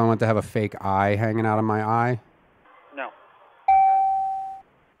if I want to have a fake eye hanging out of my eye. No.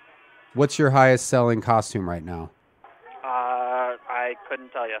 What's your highest selling costume right now? I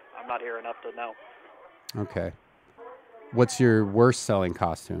couldn't tell you. I'm not here enough to know. Okay. What's your worst selling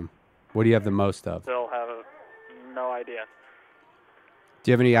costume? What do you have the most of? Still have no idea.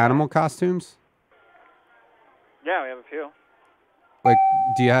 Do you have any animal costumes? Yeah, we have a few. Like,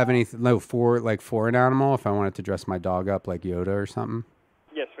 do you have any for an animal? If I wanted to dress my dog up like Yoda or something.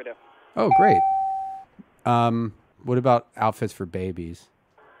 Yes, we do. Oh, great. What about outfits for babies?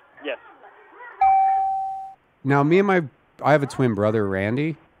 Yes. Now, I have a twin brother,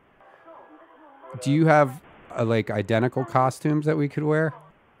 Randy. Do you have like identical costumes that we could wear?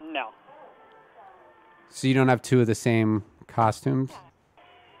 No. So you don't have two of the same costumes?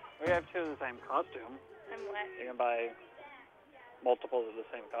 We have two of the same costume. You can buy multiples of the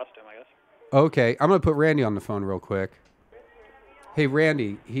same costume, I guess. Okay, I'm going to put Randy on the phone real quick. Hey,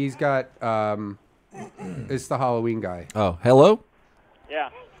 Randy, he's got, it's the Halloween guy. Oh, hello? Yeah.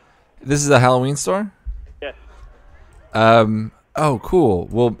 This is a Halloween store? Yes. Oh, cool.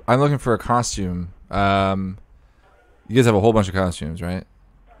 Well, I'm looking for a costume. You guys have a whole bunch of costumes, right?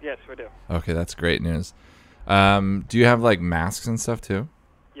 Yes, we do. Okay, that's great news. Do you have, like, masks and stuff, too?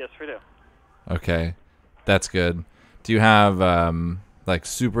 Yes, we do. Okay, that's good. Do you have, like,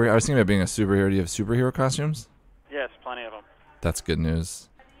 I was thinking about being a superhero. Do you have superhero costumes? Yes, plenty of them. That's good news.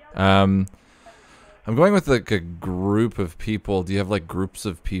 I'm going with, like, a group of people. Do you have, like, groups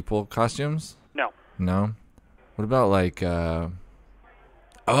of people costumes? No. No? What about, like,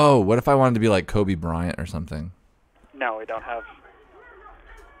 what if I wanted to be, like, Kobe Bryant or something? No, we don't have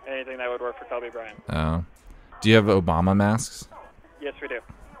anything that would work for Kobe Bryant. Oh. Do you have Obama masks? Yes, we do.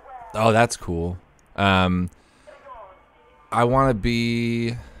 Oh, that's cool. I want to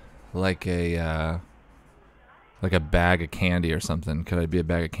be like a bag of candy or something. Could I be a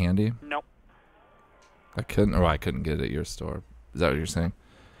bag of candy? Nope. I couldn't, or I couldn't get it at your store. Is that what you're saying?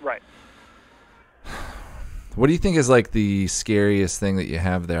 Right. What do you think is like the scariest thing that you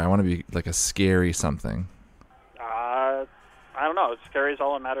have there? I want to be like a scary something. I don't know. Scary is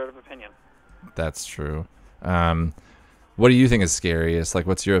all a matter of opinion. That's true. What do you think is scariest? Like,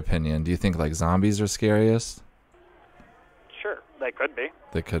 what's your opinion? Do you think like zombies are scariest? Sure, they could be.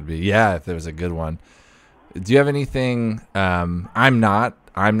 They could be. Yeah, if there was a good one. Do you have anything? I'm not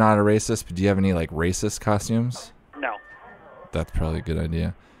a racist, but do you have any like racist costumes? No. That's probably a good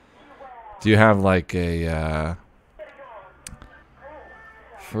idea. Do you have like a?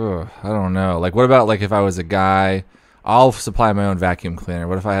 I don't know. Like, what about like if I was a guy? I'll supply my own vacuum cleaner.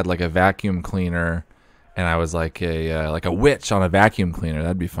 What if I had like a vacuum cleaner, and I was like a witch on a vacuum cleaner?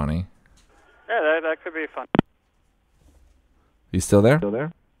 That'd be funny. Yeah, that could be fun. You still there?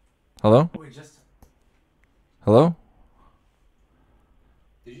 Hello? Hello?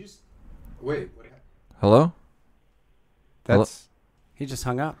 Did you wait? What happened? Hello? That's. He just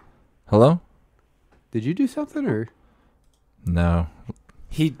hung up. Hello? Did you do something or? No.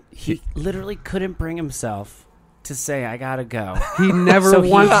 He literally couldn't bring himself to say I gotta go. He never So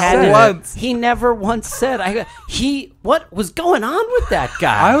once had said. He never once said what was going on with that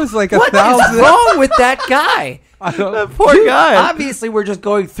guy? I was like what 1,000. is wrong with that guy? Poor guy. Obviously, we're just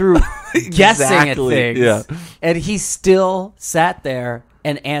going through guessing at things. Yeah. And he still sat there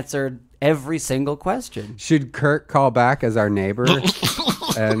and answered every single question. Should Kurt call back as our neighbor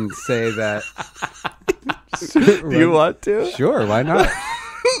and say that? Do you want to? Sure, why not?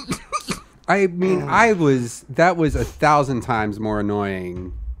 I mean, that was 1,000 times more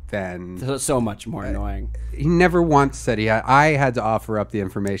annoying than. So much more annoying. He never once said I had to offer up the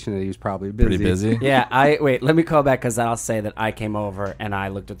information that he was probably busy. Pretty busy. Yeah, wait, let me call back because I'll say that I came over and I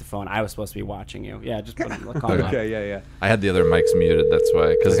looked at the phone. I was supposed to be watching you. Yeah, just call him up. Okay, yeah. I had the other mics muted. That's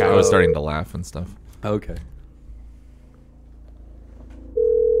why, because I was starting to laugh and stuff. Okay.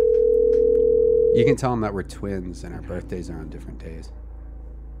 You can tell him that we're twins and our birthdays are on different days.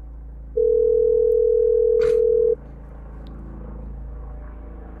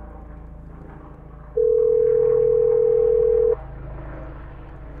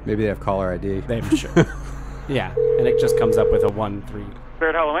 Maybe they have caller ID. They for sure. Yeah, and it just comes up with a 1-3.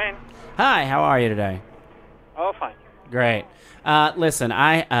 Spirit Halloween. Hi, how are you today? Oh, fine. Great. Listen,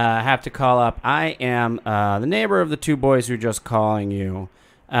 I have to call up. I am the neighbor of the two boys who are just calling you.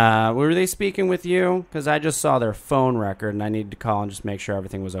 Were they speaking with you? Because I just saw their phone record, and I needed to call and just make sure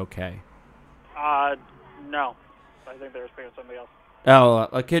everything was okay. No. I think they were speaking to somebody else.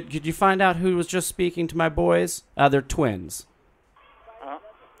 Oh, could you find out who was just speaking to my boys? They're twins.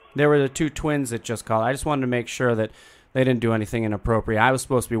 They were the two twins that just called. I just wanted to make sure that they didn't do anything inappropriate. I was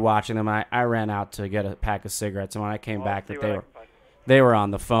supposed to be watching them. I ran out to get a pack of cigarettes, and when I came back, that they were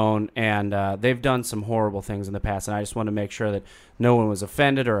on the phone, and they've done some horrible things in the past, and I just wanted to make sure that no one was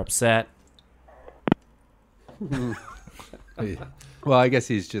offended or upset. Well, I guess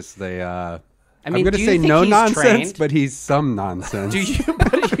he's just the. I mean, I'm going to say no nonsense, but he's some nonsense.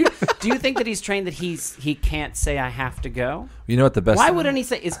 Do you think that he's trained that he can't say I have to go? You know what the best? Why wouldn't he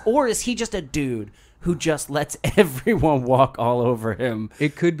say is he just a dude who just lets everyone walk all over him?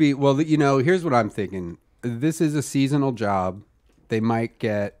 It could be. Well, here's what I'm thinking. This is a seasonal job. They might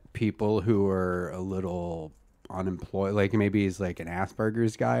get people who are a little unemployed. Like maybe he's like an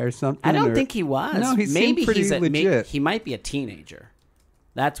Asperger's guy or something. I don't think he was. No, he maybe seemed pretty legit. He might be a teenager.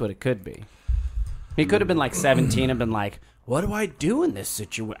 That's what it could be. He could have been like 17 and been like, what do I do in this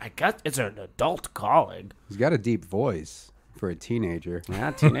situation? I guess it's an adult calling. He's got a deep voice for a teenager.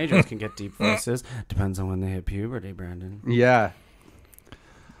 Yeah, teenagers can get deep voices. Depends on when they hit puberty, Brandon. Yeah.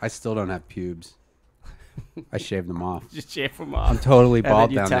 I still don't have pubes. I shaved them off. Just shave them off. I'm totally bald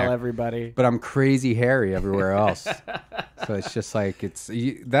and then down there. You tell everybody. But I'm crazy hairy everywhere else. So it's just like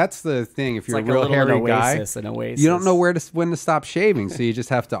that's the thing. If you're like a real hairy guy, oasis. you don't know when to stop shaving. So you just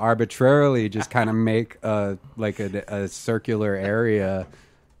have to arbitrarily just kind of make a circular area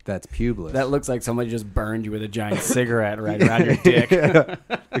that's pubeless. That looks like somebody just burned you with a giant cigarette right around your dick. Yeah.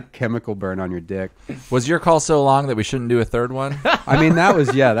 A chemical burn on your dick. Was your call so long that we shouldn't do a third one? I mean, that was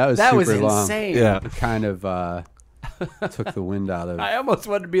that super long. Insane. Yeah, it kind of took the wind out of. I almost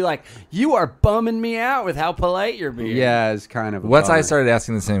wanted to be like, you are bumming me out with how polite you're being. Yeah, it's kind of. Once I started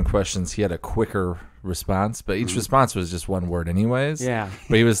asking the same questions, he had a quicker response, but each response was just one word, anyways. Yeah,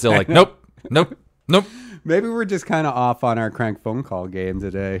 but he was still like, nope, nope, nope. Maybe we're just kind of off on our crank phone call game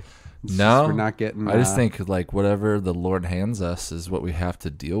today. We're not getting. I just think like whatever the Lord hands us is what we have to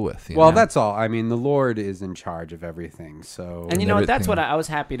deal with. You know? That's all. I mean, the Lord is in charge of everything. So, and you know what? That's what I was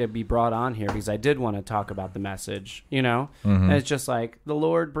happy to be brought on here because I did want to talk about the message. And it's just like the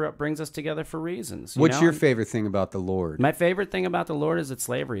Lord brings us together for reasons. What's your favorite thing about the Lord? My favorite thing about the Lord is that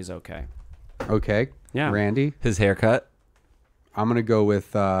slavery is okay. Okay. Yeah. Randy, his haircut. I'm gonna go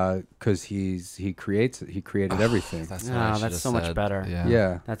with because he created everything. That's No, what I should that's have so much said. better.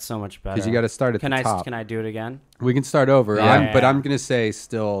 Yeah, That's so much better. because you got to start at Can the I top. can I do it again? We can start over. Yeah. But I'm gonna say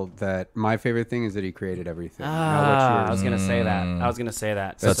still that my favorite thing is that he created everything. Now, what's I yours? was gonna say that. I was gonna say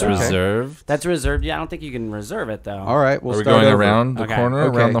that. So that's okay. reserved. That's reserved. Yeah, I don't think you can reserve it though. All right, we'll Are we start going over. around the Okay. corner,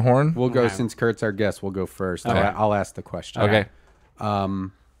 Okay. around the horn? We'll go Okay. since Kurt's our guest. We'll go first. Okay. I'll ask the question. Okay.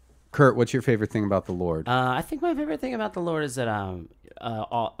 Kurt, what's your favorite thing about the Lord? I think my favorite thing about the Lord is that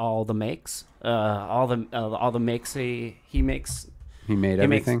all the makes, all the makes he makes. He made He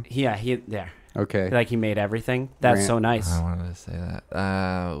makes, everything. Okay. Like he made everything. That's Grant. so nice. I wanted to say that.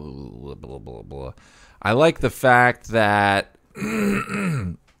 Blah, blah, blah, blah. I like the fact that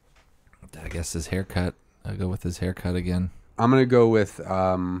I guess his haircut. I'll go with his haircut again. I'm gonna go with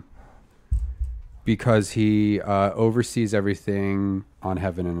because he oversees everything on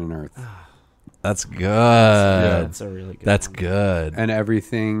heaven and on earth, That's good. That's a really good. That's one. good. and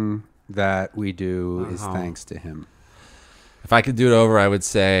everything that we do is thanks to him. If I could do it over, I would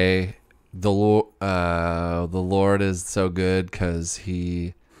say the Lord is so good because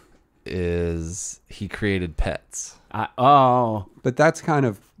he created pets. But that's kind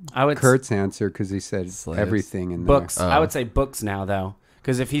of I would Kurt's answer because he said Slaves. everything in books. there. I would say books now though,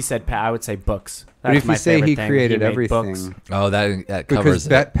 because if he said pet, I would say books. But if my you say favorite he thing. created made everything, books. Oh, that because covers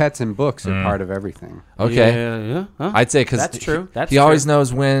it. pets and books are part of everything. Okay. Yeah. Huh? I'd say because That's true. That's he true. always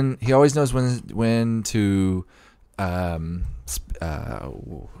knows when to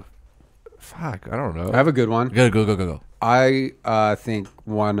fuck, I don't know. I have a good one. Go. I think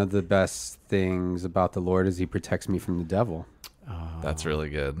one of the best things about the Lord is he protects me from the devil. That's really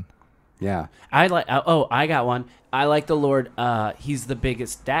good. Yeah. I like. I got one. I like the Lord. He's the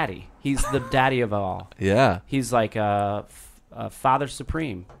biggest daddy. He's the daddy of all. Yeah. He's like Father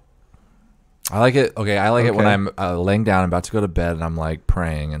Supreme. I like it. Okay, I like it when Okay. I'm laying down, about to go to bed, and I'm like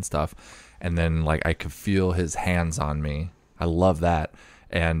praying and stuff, and then like I could feel his hands on me. I love that,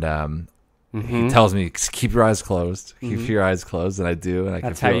 and he tells me keep your eyes closed, keep your eyes closed, and I do, and I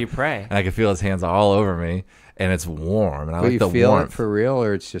That's can feel, how you pray. and I can feel his hands all over me, and it's warm, and I But like you the feel warmth. it for real,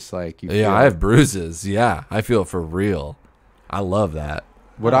 or it's just like you feel Yeah, I it? have bruises. Yeah, I feel it for real. I love that.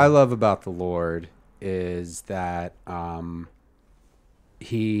 What I love about the Lord is that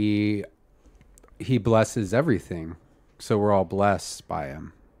he blesses everything, so we're all blessed by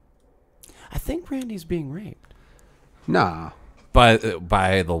him. I think Randy's being raped. Nah, By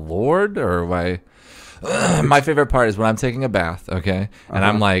the Lord or by my favorite part is when I'm taking a bath, okay? And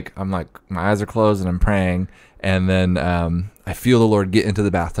I'm like my eyes are closed and I'm praying, and then I feel the Lord get into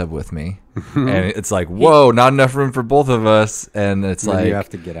the bathtub with me. And it's like, whoa, not enough room for both of us, and it's Then like you have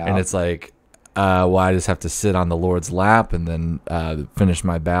to get out. And it's like well, I just have to sit on the Lord's lap and then finish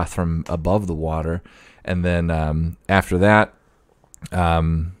my bath from above the water. And then after that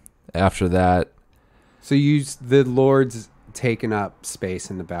so the Lord's taken up space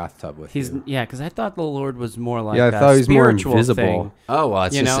in the bathtub with you. Because I thought the Lord was more like Yeah, I thought he was more spiritual invisible. thing. Oh, well,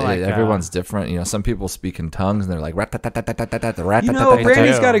 it's You just know, like, everyone's different. You know, some people speak in tongues and they're like, You know,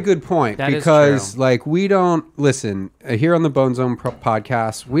 Brandy's got a good point That is because, true. like, we don't listen here on the Bone Zone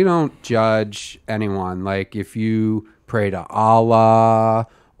podcast. We don't judge anyone. Like, if you pray to Allah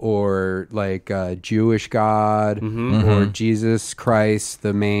or like Jewish God or Jesus Christ,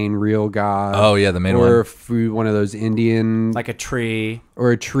 the main real God. Oh, yeah, the main or one. if you're one of those Indian, Like a tree.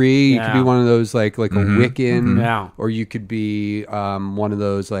 or a tree. You could be Yeah. one of those like a Wiccan. Yeah. Or you could be one of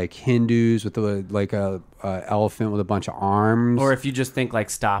those like Hindus with like a elephant with a bunch of arms. Or if you just think like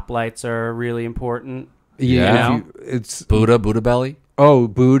stoplights are really important. Yeah. It's Buddha belly.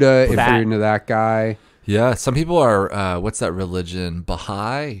 Buddha. If That- you're into that guy, Yeah, some people are. What's that religion?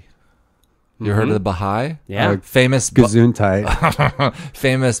 Baha'i. You heard of the Baha'i? Yeah. Famous Gesundheit.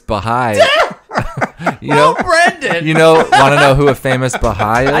 famous Baha'i. You know, Brendon! you know, want to know who a famous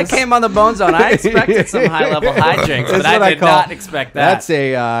Baha'i is? I came on the Bone Zone. I expected some high-level hijinks, but That's I what did call- not expect that. That's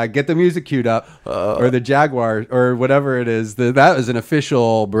a get the music queued up, or the Jaguar, or whatever it is. That was an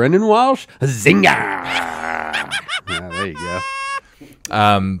official Brendon Walsh zinger. Yeah, there you go.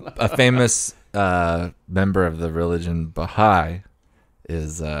 A famous member of the religion Baha'i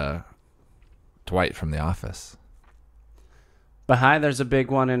is Dwight from The Office. Baha'i, there's a big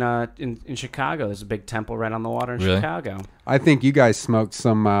one in Chicago. There's a big temple right on the water in Really? Chicago. I think you guys smoked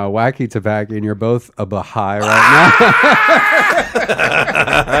some wacky tobacco, and you're both a Baha'i right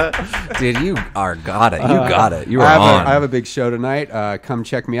now. Dude, you got it. You got it. You were I on. have a big show tonight. Come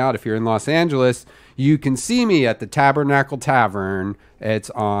check me out if you're in Los Angeles. You can see me at the Tabernacle Tavern. It's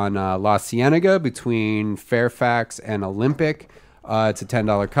on La Cienega between Fairfax and Olympic. It's a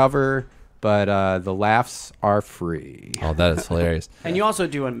 $10 cover. but the laughs are free. Oh, that is hilarious. And you also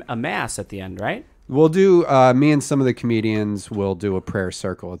do a mass at the end, right? We'll do, me and some of the comedians will do a prayer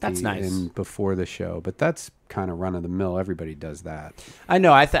circle at That's the nice. end before the show, but that's kind of run of the mill. Everybody does that. I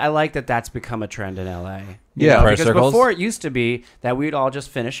know. I like that that's become a trend in LA. Yeah. Prayer because circles? before it used to be that we'd all just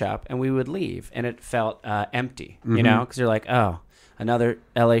finish up and we would leave, and it felt empty, you know, because you're like, oh, another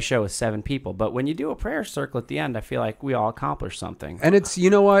LA show with 7 people. But when you do a prayer circle at the end, I feel like we all accomplish something. And it's,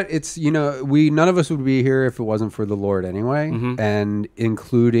 you know what? It's, you know, none of us would be here if it wasn't for the Lord anyway. And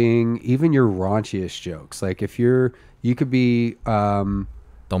including even your raunchiest jokes. Like if you could be,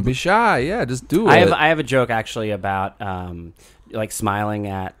 Don't be shy. Yeah, just do it. I have a joke actually about like smiling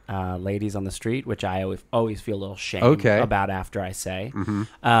at ladies on the street, which I always feel a little shame about after I say.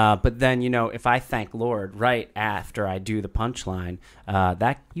 But then, you know, if I thank Lord right after I do the punchline,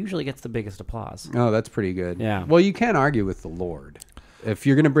 that usually gets the biggest applause. oh, that's pretty good. Yeah. Well, you can't argue with the Lord. If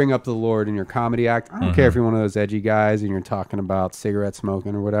you're going to bring up the Lord in your comedy act, I don't care if you're one of those edgy guys and you're talking about cigarette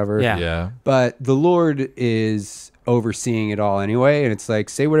smoking or whatever. Yeah. Yeah. But the Lord is overseeing it all anyway. And it's like,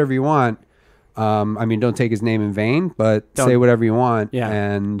 say whatever you want. I mean, don't take his name in vain, but say whatever you want. Yeah.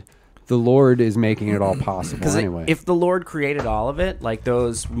 And the Lord is making it all possible anyway. If the Lord created all of it, like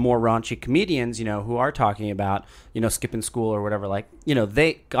those more raunchy comedians, you know, who are talking about, you know, skipping school or whatever, like, you know,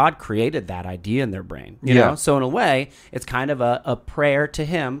 God created that idea in their brain, you know? So in a way, it's kind of a prayer to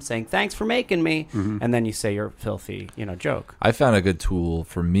him saying, thanks for making me. And then you say your filthy, you know, joke. I found a good tool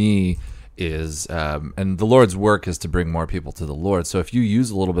for me is, and the Lord's work is to bring more people to the Lord. So if you use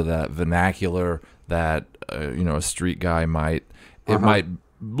a little bit of that vernacular that, you know, a street guy might, it might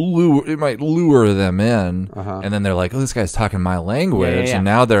lure them in, and then they're like, oh, this guy's talking my language, and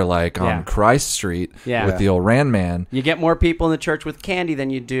now they're like on Christ Street with the old Rand Man. You get more people in the church with candy than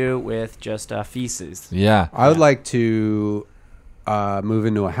you do with just feces. Yeah. I would like to move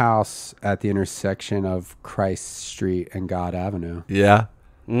into a house at the intersection of Christ Street and God Avenue. Yeah.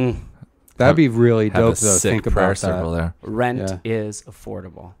 That'd be really Have dope, a though. sick Think prayer about circle that. there. Rent is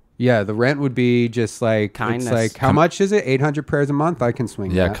affordable. Yeah, the rent would be just like, Kindness. it's like, how much is it? 800 prayers a month? I can swing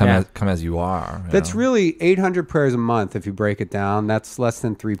Yeah, that. come as you are. you That's know? really 800 prayers a month if you break it down. That's less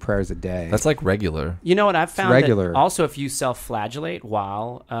than 3 prayers a day. That's like regular. You know what I've found? regular. That also, if you self-flagellate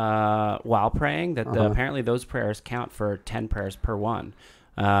while praying, that apparently those prayers count for 10 prayers per one.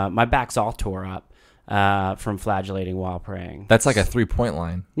 My back's all tore up from flagellating while praying. That's like a 3-point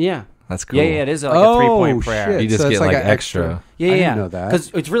line. Yeah. That's cool. Yeah, it is like a 3-point prayer. shit. You just So get it's like an extra. Yeah, I didn't know that. Because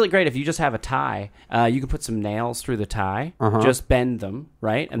it's really great if you just have a tie. You can put some nails through the tie, just bend them,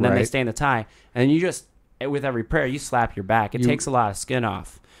 right? And then they Right. stay in the tie. And you just, with every prayer, you slap your back. It takes a lot of skin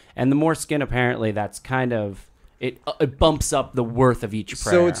off. And the more skin, apparently, that's kind of, it bumps up the worth of each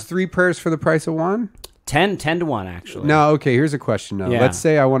prayer. So it's 3 prayers for the price of 1? 10 to 1, actually. No, okay, here's a question, though. Yeah. Let's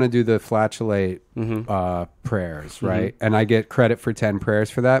say I want to do the flatulate prayers, right? And I get credit for 10 prayers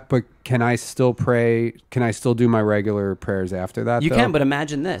for that, but can I still pray? Can I still do my regular prayers after that, You though? can, but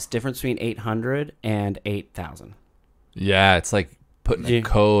imagine this difference between 800 and 8,000. Yeah, it's like putting Yeah. a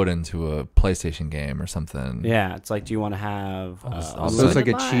code into a PlayStation game or something. Yeah, it's like, do you want to have. So it's like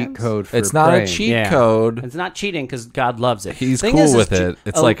a cheat code for It's not praying. a cheat Yeah. code. It's not cheating because God loves it. He's Thing cool is with it.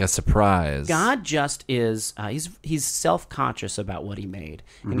 It's like a surprise. God just is, he's self-conscious about what he made.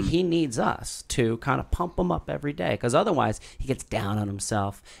 And he needs us to kind of pump him up every day. Because otherwise, he gets down on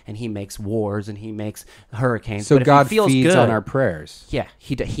himself and he makes wars and he makes hurricanes. So But if God he feels feeds good, on our prayers. Yeah,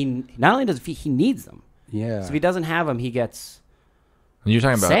 he not only does he needs them. Yeah. So if he doesn't have them, he gets... You're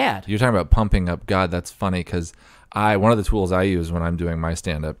talking about sad. You're talking about pumping up God. That's funny because one of the tools I use when I'm doing my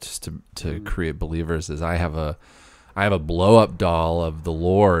stand up just to create believers is I have a blow up doll of the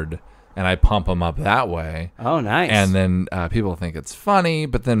Lord and I pump them up that way. Oh, nice. And then people think it's funny,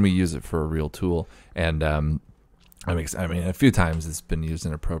 but then we use it for a real tool. And I mean, a few times it's been used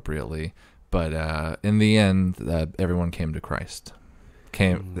inappropriately, but in the end, everyone came to Christ.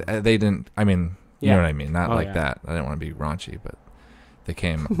 They didn't. I mean, you know what I mean. Not like that. I didn't want to be raunchy, but. They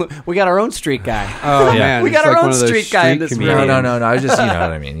came. We got our own street guy. Oh, man. We got it's our like own one of those street guy in this street room. comedians. No. I just, you know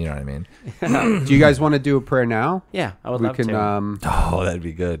what I mean. You know what I mean. Do you guys want to do a prayer now? Yeah, I would We love can, to. Oh, that'd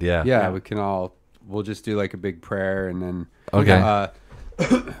be good. Yeah. yeah, we can all, we'll just do like a big prayer and then. Okay.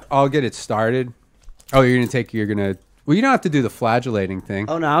 I'll get it started. Oh, well, you don't have to do the flagellating thing.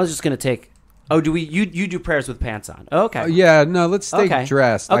 Oh, no, I was just going to take... Oh, do we? You do prayers with pants on? Oh, okay. Yeah, no, let's stay Okay.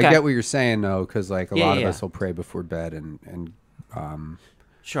 dressed. Okay. I get what you're saying, though, because like a Yeah, lot of yeah. us will pray before bed and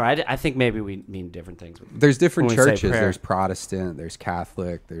Sure, I think maybe we mean different things. there's different When we say churches. prayer. There's Protestant, there's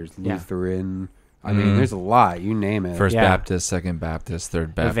Catholic, there's Yeah. Lutheran. I mean, there's a lot. You name it. First Yeah. Baptist, Second Baptist,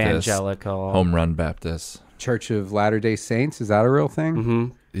 Third Baptist, Evangelical. Home Run Baptist. Church of Latter-day Saints. Is that a real thing? Mm-hmm.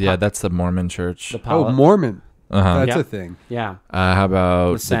 Yeah, that's the Mormon church. Mormon. Uh-huh. That's a thing. Yeah. How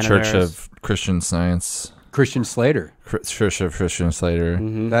about the Church Senators. of Christian Science? Christain Slater. Church of Christian Slater.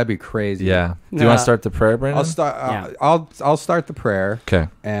 Mm-hmm. That'd be crazy. Yeah. Do you want to start the prayer, Brandon? I'll start. I'll start the prayer. Okay.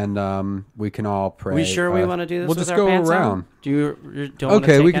 And we can all pray. We sure we want to do this? We'll with just our go pants around. On? Do you don't wanna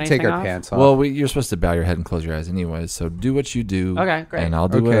Okay, take we can take anything our off? pants off. Well, you're supposed to bow your head and close your eyes anyways, so do what you do. Okay, great. And I'll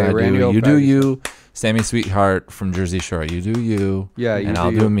do what Okay, I Randy do. will You bow do yourself. you. Sammy Sweetheart from Jersey Shore. You do you. Yeah, you and do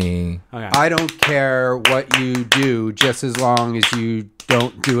I'll you. do me. Okay. I don't care what you do, just as long as you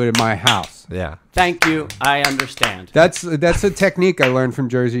don't do it in my house. Yeah. Thank you. I understand. That's a technique I learned from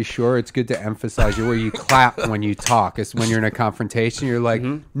Jersey Shore. It's good to emphasize where you clap when you talk. It's when you're in a confrontation. You're like,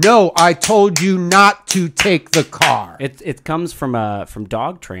 "No, I told you not to take the car." It comes from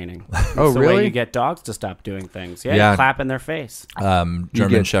dog training. Oh, It's the really? way you get dogs to stop doing things. Yeah, Yeah. You clap in their face. German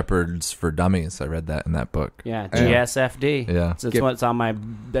get- Shepherds for Dummies. I read that in that book. Yeah, GSFD. Yeah. It's what's on my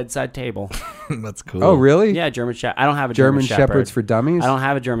bedside table. That's cool. Oh, really? Yeah, German Shepherd. I don't have a German Shepherd. Shepherds for Dummies? I don't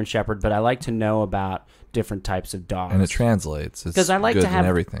have a German Shepherd, but I like to know about different types of dogs. And it translates. It's Because I like good to have in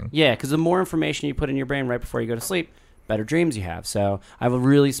everything. Yeah, because the more information you put in your brain right before you go to sleep, better dreams you have. So I have a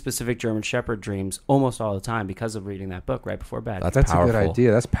really specific German Shepherd dreams almost all the time because of reading that book right before bed. That's That's powerful. a good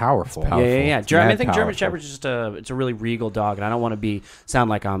idea. That's powerful. powerful. Yeah. It's I mad think German powerful. Shepherd's just it's a really regal dog, and I don't want to sound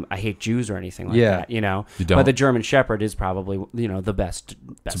like I hate Jews or anything like Yeah. that, you know. You don't. But the German Shepherd is probably the best.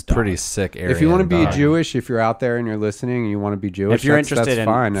 It's a dog. pretty sick area. If you want to be dog. Jewish, if you're out there and you're listening and you want to be Jewish, If you're that's interested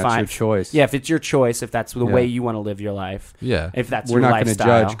fine. in That's your choice. Yeah, if it's your choice, if that's the Yeah. way you want to live your life. Yeah. If that's We're your not going to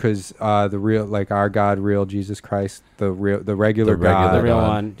lifestyle. judge because the real, like our God, real Jesus Christ, the regular God, the real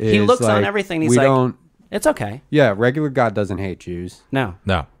one. He is looks on like, everything. He's we like, don't. it's okay. Yeah, regular God doesn't hate Jews, No.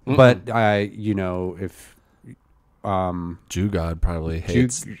 No. but if Jew God probably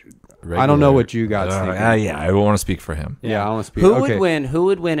hates. I don't know what Jew God's thinking. Yeah, I won't want to speak for him. Yeah, I want to speak. Who okay. would win? Who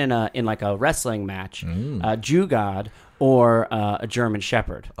would win in like a wrestling match? Jew God or a German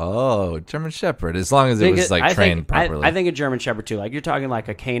Shepherd? Oh, German Shepherd. As long as it was like trained properly. I think a German Shepherd too. Like you're talking like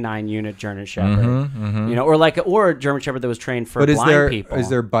a canine unit German Shepherd, or a German Shepherd that was trained for But blind people. is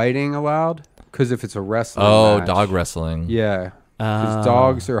there biting allowed? Because if it's a wrestling, match, dog wrestling. Yeah, because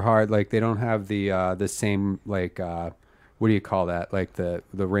dogs are hard. Like they don't have the same like what do you call that? Like the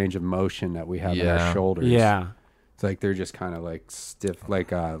range of motion that we have in our shoulders. Yeah. It's like they're just kind of like stiff,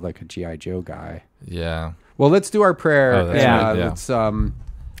 like a GI Joe guy. Yeah. Well, let's do our prayer. Oh, that's and, right, yeah. Let's and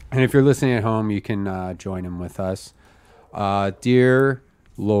if you're listening at home, you can join him with us. Dear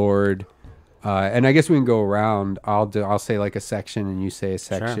Lord, and I guess we can go around. I'll say like a section, and you say a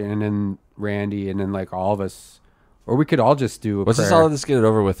section, and then Randy, and then like all of us, or we could all just do a Let's prayer. just all just get it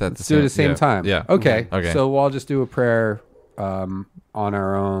over with at the Let's same do it at the same time. Yeah. Okay. Okay. So we'll all just do a prayer on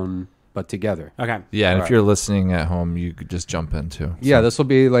our own, but together. Okay. Yeah, and All if you're listening at home, you could just jump in too. Yeah, this will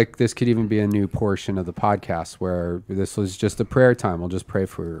be like, this could even be a new portion of the podcast where this was just a prayer time. We'll just pray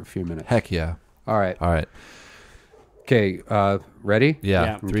for a few minutes. Heck yeah. All right. All right. Okay. Ready? Yeah.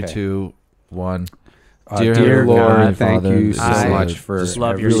 Yeah. 3, Okay. 2, 1. Dear Lord, God, thank Father, you this so is much a for just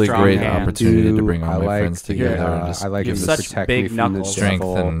love every your really strong great hand. opportunity to bring I all my like friends to together get, and just I like give to us such protect big me from knuckles. the strength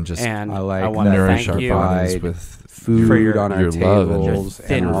devil. and just And I like I want to nourish thank our you. bodies provide with food for on our your love and tables your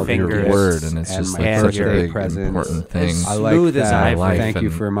thin and all your fingers word, and it's and just my like such a birthday big presents. important thing. I like Smooth as that. ivory. Thank you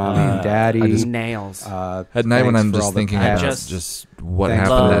And, for mom and daddy. I just- nails. At night when thanks I'm for all just the thinking pets. about just what Thanks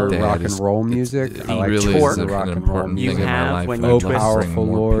happened for that day, I rock and just- roll it- music. It, I like really torque is the an rock and roll important music. thing in have my life. when and you I'd twist- love to bring powerful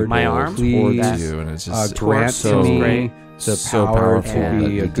more Lord, people My arms towards please you, and it's just grant so to me great. the so power powerful to that be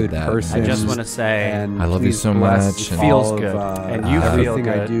you a did good that. person. I just want to say, and I love you please so bless much, It and feels all of, good, and you everything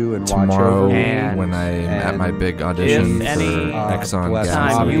feel I good. do and tomorrow watch over me. And- when I'm at and my big audition if any, for Exxon bless Gas,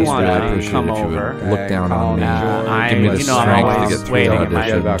 time Bobby, you want I to appreciate come if you would over, look down on me, I, give me the I'm strength to always get through waiting. the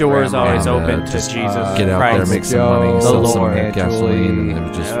My audition. door's always And, open to just Jesus get out there, Christ. make some money, The sell some Lord. gasoline, and it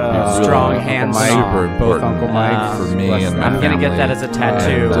was just really strong really hands Mike, and super all. both important Uncle Mike, for me bless and them. my I'm family. gonna get that as a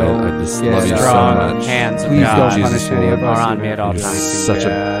tattoo. And I just Yeah, love you so Strong much. hands of Please God don't Jesus, punish any of Lord. us. are on me at all You're times. such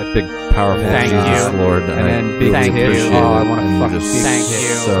a big, powerful Thank Jesus, you. Lord. And then I big really thank you. appreciate Oh, I it. want to And fucking you're just big Thank tits.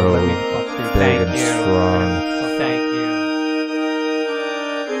 you. so Let me fuck big big Thank and you. strong.